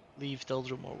leave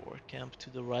Deldrimor War Camp to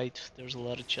the right. There's a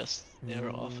lot of chests there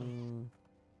often. Mm.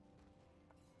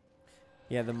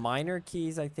 Yeah, the minor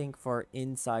keys I think for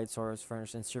inside Soros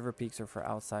Furnished and Shiver Peaks are for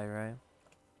outside, right?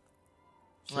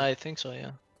 I think so,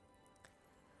 yeah.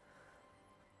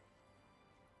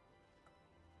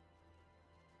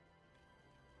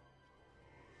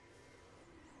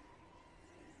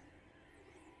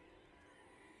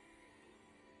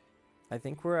 I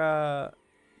think we're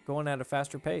going at a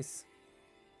faster pace.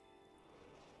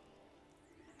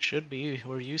 Should be.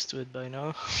 We're used to it by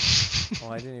now. Oh,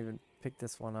 I didn't even pick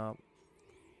this one up.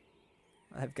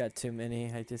 I've got too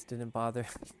many. I just didn't bother.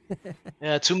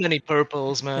 Yeah, too many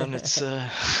purples, man. It's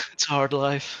it's a hard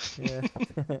life. Yeah.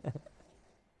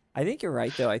 I think you're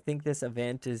right though. I think this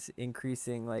event is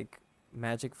increasing like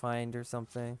magic find or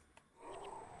something.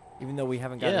 Even though we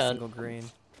haven't got a Yeah, single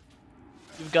green.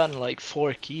 we've gotten like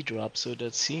 4 key drops, so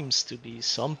that seems to be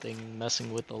something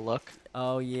messing with the luck.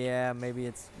 Oh yeah, maybe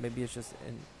it's just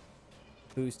an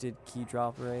boosted key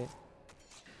drop rate.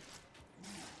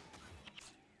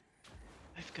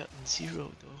 I've gotten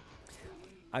 0 though.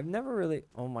 I've never really.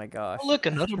 Oh my gosh. Oh look,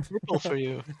 another purple for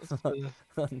you. That's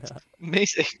Oh no.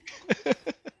 amazing.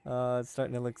 It's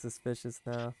starting to look suspicious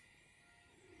now.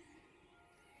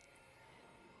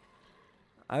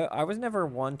 I was never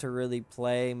one to really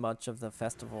play much of the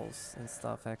festivals and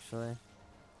stuff, actually.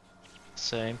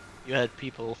 Same. You had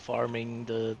people farming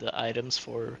the items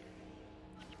for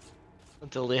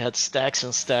until they had stacks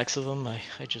and stacks of them.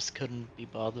 I just couldn't be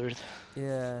bothered.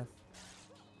 Yeah.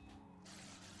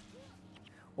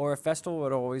 Or a festival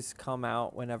would always come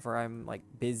out whenever I'm like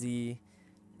busy,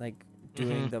 like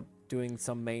Hmm. doing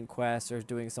some main quest or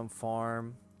doing some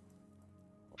farm.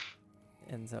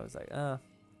 And so I was like,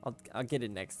 I'll get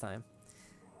it next time.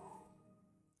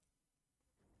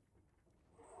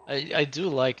 I do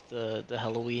like the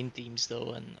Halloween themes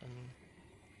though, and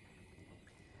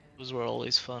those were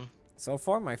always fun. So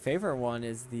far, my favorite one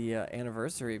is the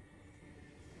anniversary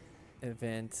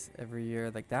event every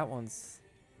year. Like that one's,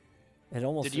 it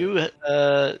Did almost, you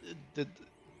did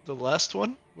the last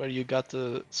one where you got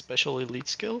the special elite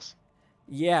skills?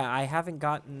 yeah, I haven't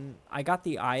gotten, I got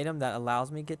the item that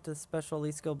allows me to get to special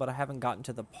elite skill, but I haven't gotten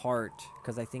to the part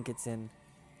because I think it's in,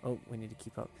 oh, we need to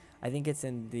keep up. I think it's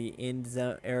in the end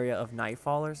zone area of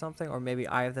Nightfall or something, or maybe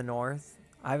Eye of the North.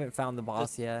 I haven't found the That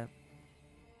boss yet.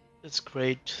 that's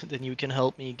great. Then you can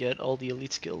help me get all the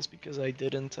elite skills because I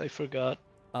didn't. I forgot.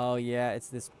 Oh yeah, it's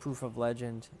this proof of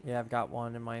legend. Yeah, I've got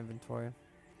one in my inventory.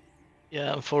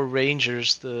 Yeah, and for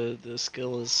rangers, the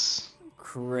skill is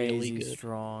really Crazy good.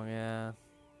 strong, yeah.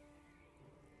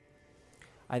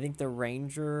 I think the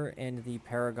Ranger and the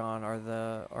Paragon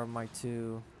are my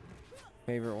two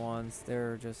favorite ones.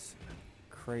 They're just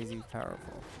crazy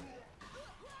powerful.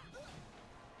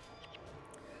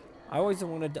 I always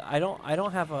wanted to, I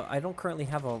don't currently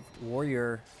have a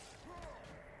warrior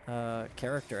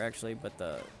character actually, but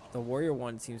the warrior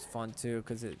one seems fun too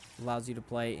because it allows you to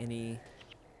play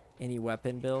any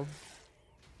weapon build.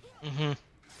 Hmm.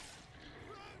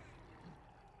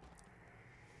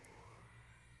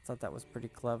 Thought that was pretty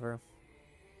clever.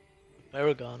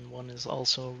 Paragon one is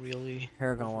also really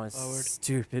Paragon one is overpowered.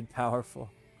 stupid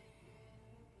powerful.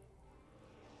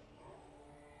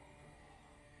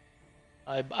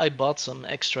 I bought some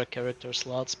extra character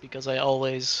slots because I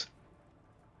always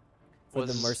For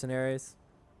the was, mercenaries.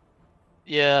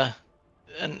 yeah,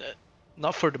 and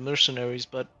not for the mercenaries,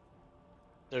 but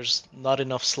there's not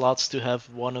enough slots to have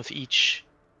one of each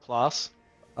class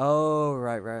Oh,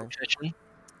 right. profession.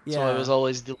 So I was Yeah.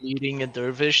 always deleting a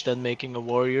dervish, then making a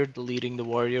warrior, deleting the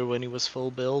warrior when he was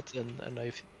full built, and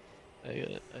I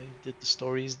did the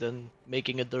stories, then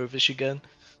making a dervish again.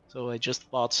 So I just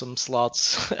bought some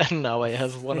slots, and now I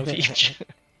have one of each.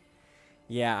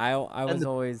 Yeah, I And was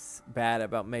always bad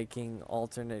about making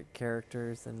alternate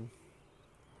characters and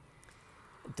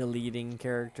deleting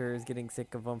characters, getting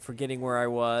sick of them, forgetting where I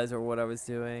was or what I was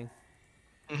doing.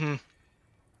 mhm.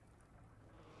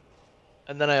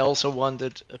 And then I also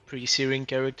wanted a pre-searing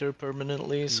character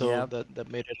permanently, so Yep, that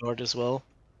made it hard as well.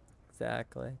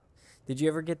 exactly. Did you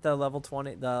ever get the level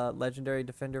 20, the Legendary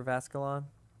Defender of Ascalon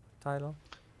title?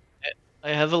 I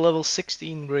have a level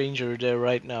 16 ranger there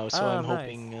right now, so Oh, I'm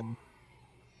nice. hoping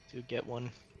to get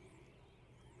one.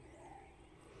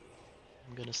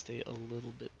 I'm gonna stay a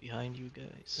little bit behind you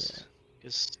Yeah. guys,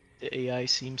 because the AI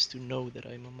seems to know that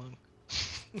I'm a monk.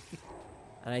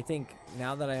 And I think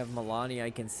now that I have Milani,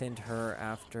 I can send her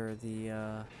after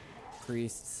the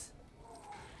priests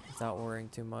without worrying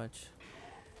too much.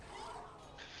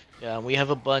 Yeah, we have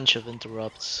a bunch of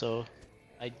interrupts, so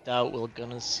I doubt we're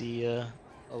gonna see a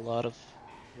lot of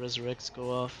resurrects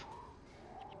go off.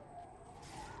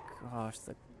 Gosh,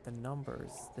 the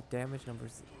numbers, the damage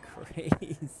numbers,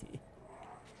 crazy.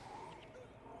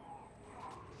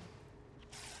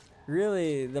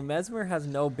 Really, the Mesmer has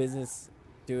no business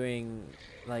doing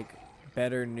like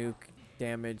better nuke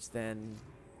damage than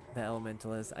the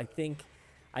Elementalist. I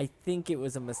think it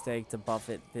was a mistake to buff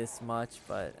it this much,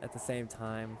 but at the same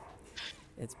time,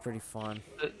 it's pretty fun.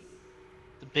 The,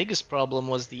 the biggest problem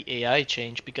was the AI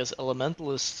change because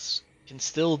elementalists can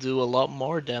still do a lot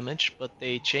more damage, but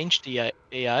they changed the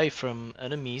AI from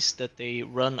enemies that they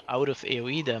run out of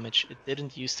AoE damage. It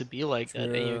didn't used to be like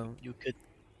that, and True. you could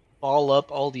ball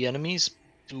up all the enemies,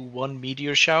 do one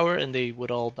meteor shower, and they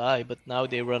would all die. But now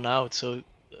they run out, so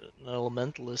an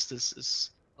elementalist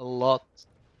is a lot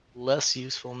less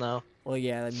useful now. Well,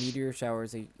 yeah, the meteor shower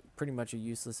is a pretty much a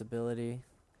useless ability.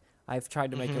 I've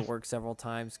tried to make Hmm. it work several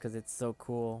times because it's so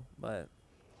cool, but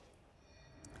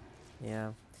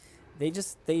yeah,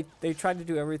 they tried to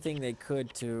do everything they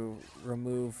could to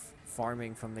remove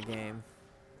farming from the game.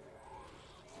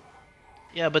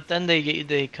 Yeah, but then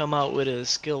they come out with a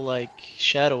skill like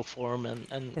shadow form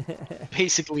and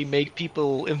basically make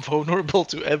people invulnerable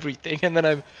to everything. And then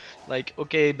I'm like,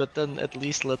 okay, but then at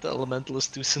least let the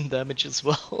elementalist do some damage as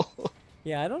well.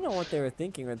 Yeah, I don't know what they were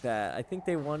thinking with that. I think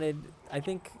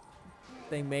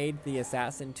they made the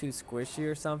assassin too squishy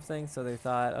or something, so they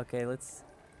thought, okay, let's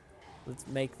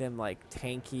make them like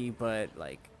tanky, but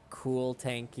like cool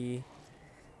tanky.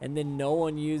 and then no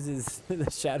one uses the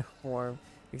shadow form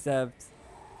except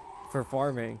for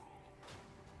farming.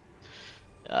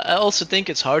 I also think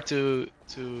it's hard to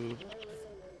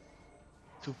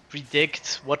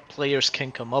predict what players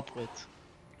can come up with.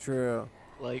 True.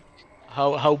 Like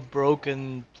how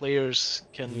broken players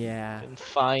Yeah. can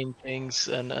find things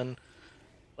and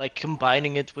like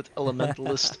combining it with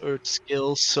elementalist earth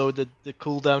skills so that the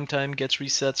cooldown time gets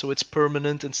reset so it's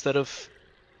permanent instead of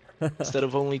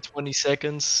only 20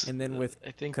 seconds. And then with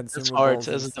I think that's hard consumables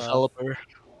and as a stuff. developer.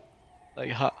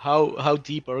 Like how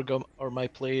deep are my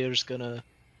players gonna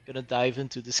dive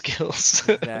into the skills?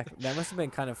 Exactly. That must have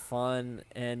been kind of fun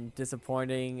and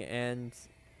disappointing and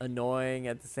annoying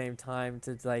at the same time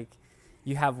to like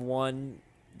you have one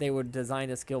they would design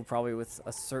a skill probably with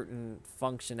a certain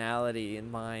functionality in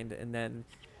mind and then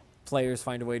players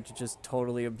find a way to just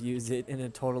totally abuse it in a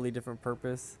totally different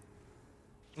purpose.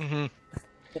 Hmm.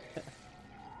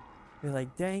 You're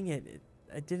like, "Dang it.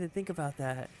 I didn't think about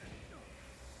that."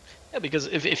 Yeah, because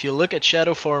if you look at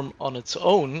Shadow Form on its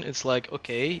own, it's like,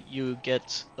 okay, you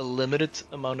get a limited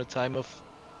amount of time of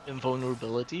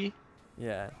invulnerability,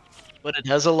 Yeah. but it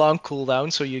has a long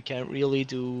cooldown, so you can't really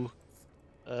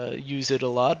use it a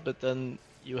lot. But then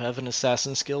you have an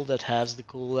assassin skill that has the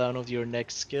cooldown of your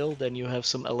next skill. Then you have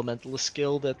some elementalist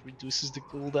skill that reduces the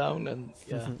cooldown, and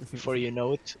yeah, before you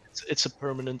know it, it's a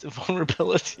permanent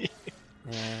invulnerability.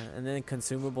 Yeah, and then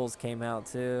consumables came out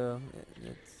too.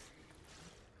 It's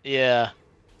Yeah,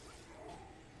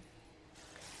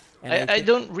 and I I think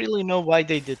don't really know why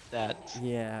they did that.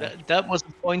 yeah, That was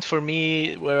the point for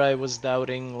me where I was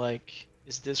doubting, like,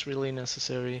 is this really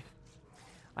necessary?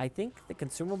 I think the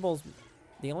consumables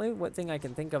the only thing I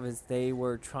can think of is they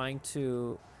were trying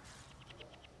to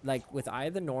like with Eye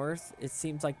of the North, it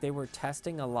seems like they were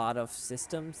testing a lot of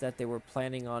systems that they were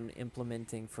planning on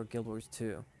implementing for Guild Wars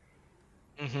 2.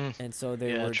 Mm-hmm. And so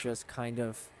they Yeah, were true. just kind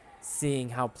of seeing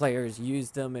how players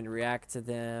use them and react to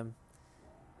them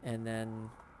and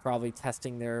then probably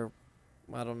testing their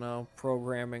I don't know,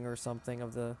 programming or something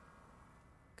of the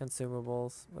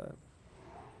consumables, but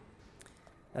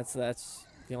that's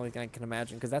the only thing I can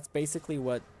imagine because that's basically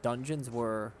what dungeons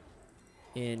were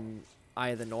in Eye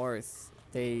of the North.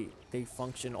 They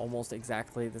function almost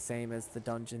exactly the same as the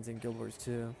dungeons in Guild Wars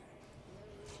 2.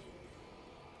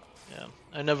 Yeah,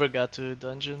 I never got to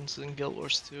dungeons in Guild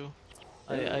Wars 2.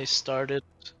 Really? I started,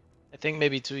 I think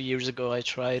maybe 2 years ago I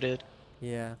tried it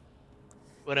Yeah.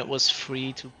 when it was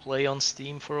free to play on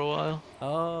Steam for a while,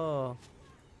 Oh,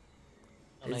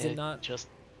 and is it I not? just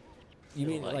You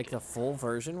didn't mean like like it. the full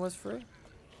version was free?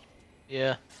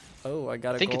 Yeah, Oh, I I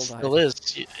got a think it gold still item. is.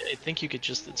 I think you could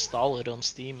just install it on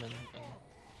Steam and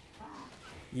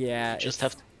Yeah, you just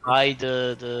have to it. buy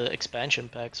the expansion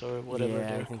packs or whatever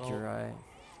Yeah, I they're think called. you're right.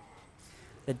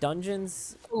 The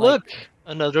dungeons, like, Look,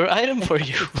 another item for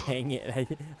you. dang it,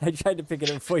 I tried to pick it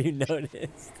up before you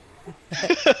noticed.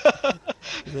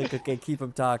 He's like, okay, keep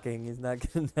him talking. He's not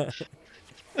gonna.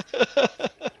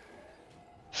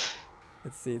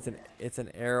 Let's see. It's an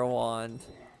arrow wand.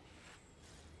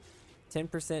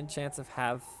 10% chance of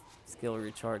half skill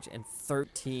recharge and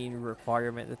 13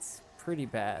 requirement. That's pretty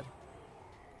bad.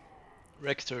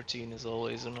 Rec 13 is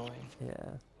always annoying.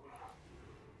 Yeah.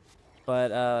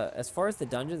 But as far as the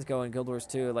dungeons go in Guild Wars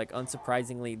 2, like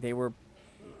unsurprisingly, they were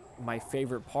my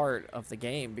favorite part of the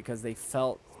game because they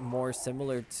felt more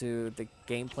similar to the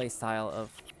gameplay style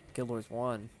of Guild Wars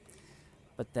 1.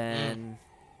 But Mm. then,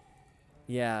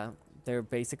 yeah, they're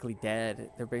basically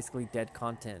dead. They're basically dead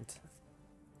content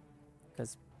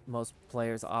because most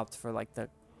players opt for like the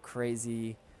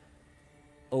crazy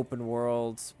open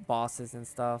world bosses and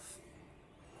stuff.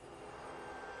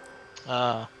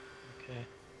 Ah, okay.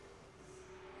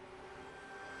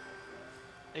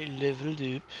 I leveled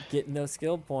up. Getting those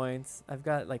skill points. I've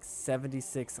got like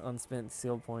 76 unspent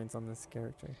skill points on this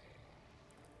character.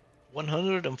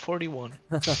 141.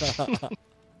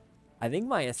 I think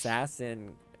my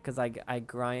assassin, because I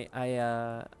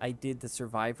did the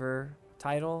survivor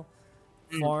title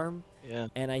Mm. farm, Yeah,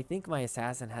 and I think my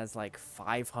assassin has like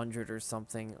 500 or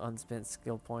something unspent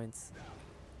skill points.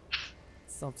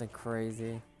 Something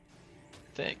crazy.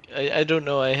 I don't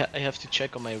know. I have to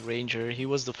check on my ranger. He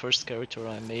was the first character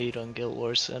I made on Guild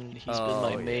Wars, and he's been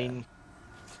my Oh yeah. main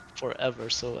forever.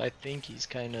 So I think he's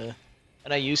kind of.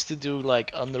 And I used to do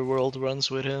like underworld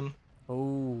runs with him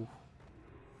Oh,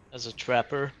 as a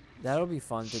trapper. that'll be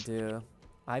fun to do.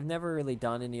 I've never really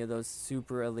done any of those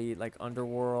super elite like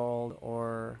underworld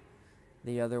or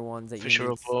the other ones that you Fisher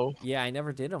need. of Woe. Yeah, I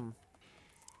never did them.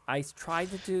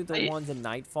 Tried to do the I ones in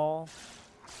Nightfall,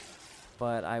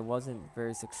 but I wasn't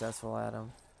very successful at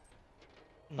them.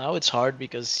 Now it's hard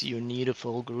because you need a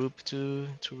full group to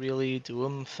really do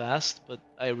them fast. But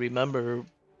I remember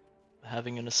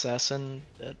having an assassin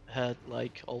that had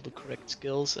like all the correct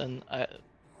skills, and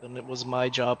then it was my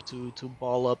job to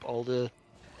ball up all the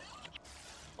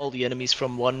enemies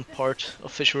from one part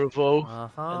of Fissure of Woe,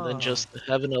 and then Uh-huh. just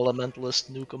have an elementalist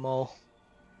nuke them all.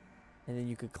 And then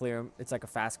you could clear 'em. It's like a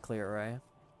fast clear, right?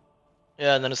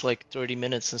 Yeah, and then it's like 30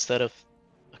 minutes instead of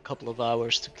a couple of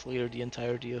hours to clear the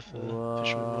entirety of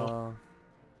Fissure of Woe. Whoa.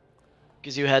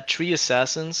 Because you had 3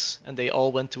 assassins and they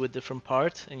all went to a different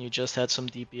part, and you just had some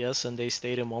DPS and they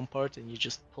stayed in one part, and you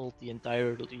just pulled the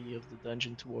entirety of the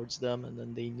dungeon towards them, and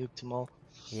then they nuked them all.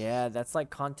 Yeah, that's like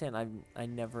content I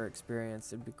never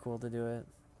experienced. It'd be cool to do it.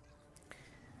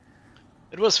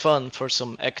 It was fun for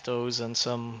some ectos and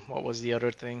some, what was the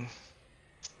other thing?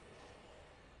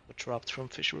 What dropped from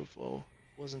Fissure of Woe?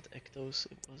 It wasn't ectos,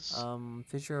 it was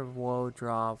Fissure of Woe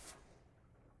drop.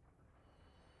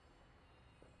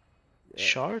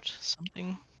 shard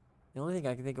something. The only thing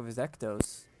I can think of is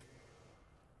Ectos.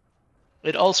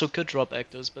 It also could drop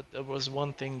ectos, but there was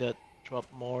one thing that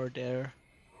dropped more there.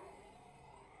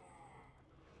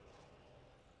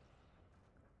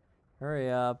 Hurry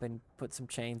up and put some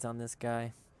chains on this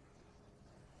guy.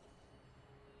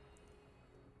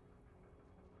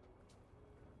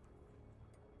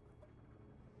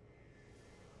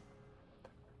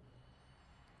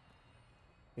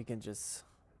 We can just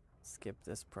skip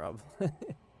this problem.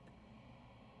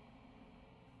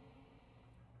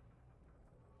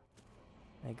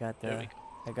 I got There the we go.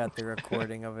 I got the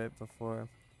recording of it before.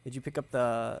 Did you pick up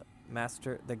the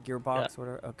the Yeah, gearbox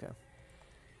order? Okay.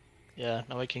 yeah.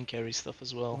 Now I can carry stuff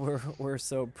as well. We're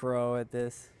so pro at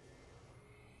this.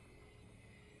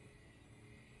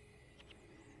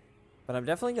 But I'm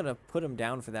definitely gonna put him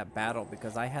down for that battle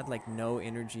because I had like no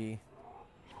energy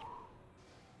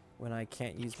when I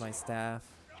can't use my staff.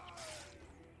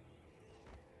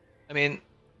 I mean,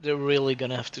 they're really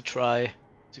gonna have to try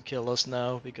to kill us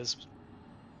now because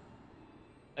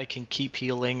I can keep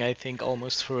healing, I think,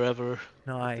 almost forever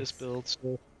with this Nice. build.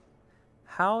 So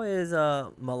How is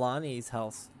Milani's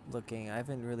health looking? I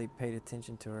haven't really paid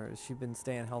attention to her. Has she been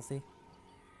staying healthy?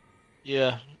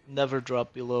 yeah, never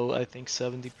drop below, I think,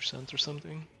 70% or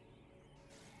something.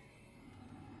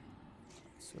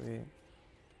 Sweet.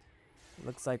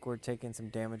 Looks like we're taking some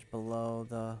damage below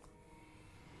the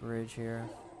bridge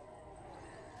here.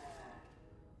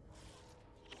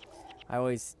 I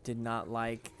always did not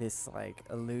like this like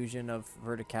illusion of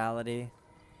verticality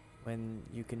when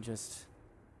you can just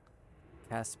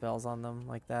cast spells on them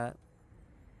like that.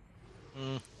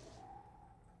 Mm,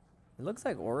 It looks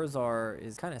like Orzar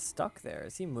is kind of stuck there.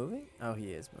 Is he moving? Oh,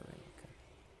 he is moving. Okay.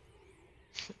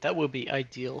 that would be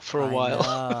ideal for a I while.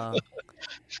 know.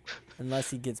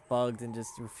 Unless he gets bugged and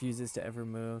just refuses to ever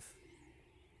move.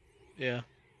 Yeah.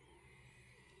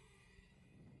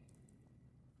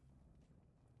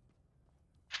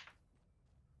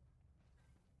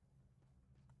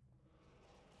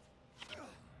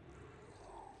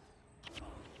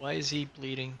 Why is he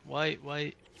bleeding? Why?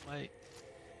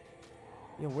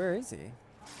 Yeah, where is he?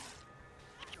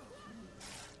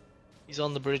 He's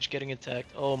on the bridge getting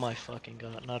attacked. Oh my fucking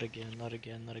god. Not again, not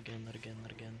again, not again, not again,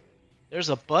 not again. There's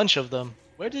a bunch of them.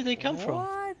 Where did they come from?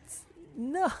 What?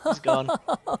 No, He's gone.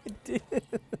 dude.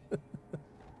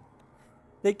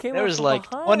 They came up There's from like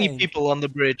 20 behind. people on the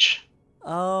bridge.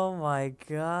 Oh my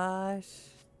gosh.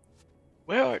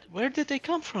 Where did they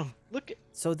come from?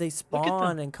 So they Look at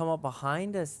them. spawn and come up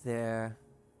behind us there.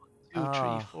 Two,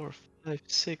 three, Oh, four, 5,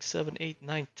 6, 7, 8,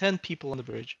 9, 10 people on the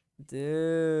bridge.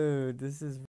 dude, this is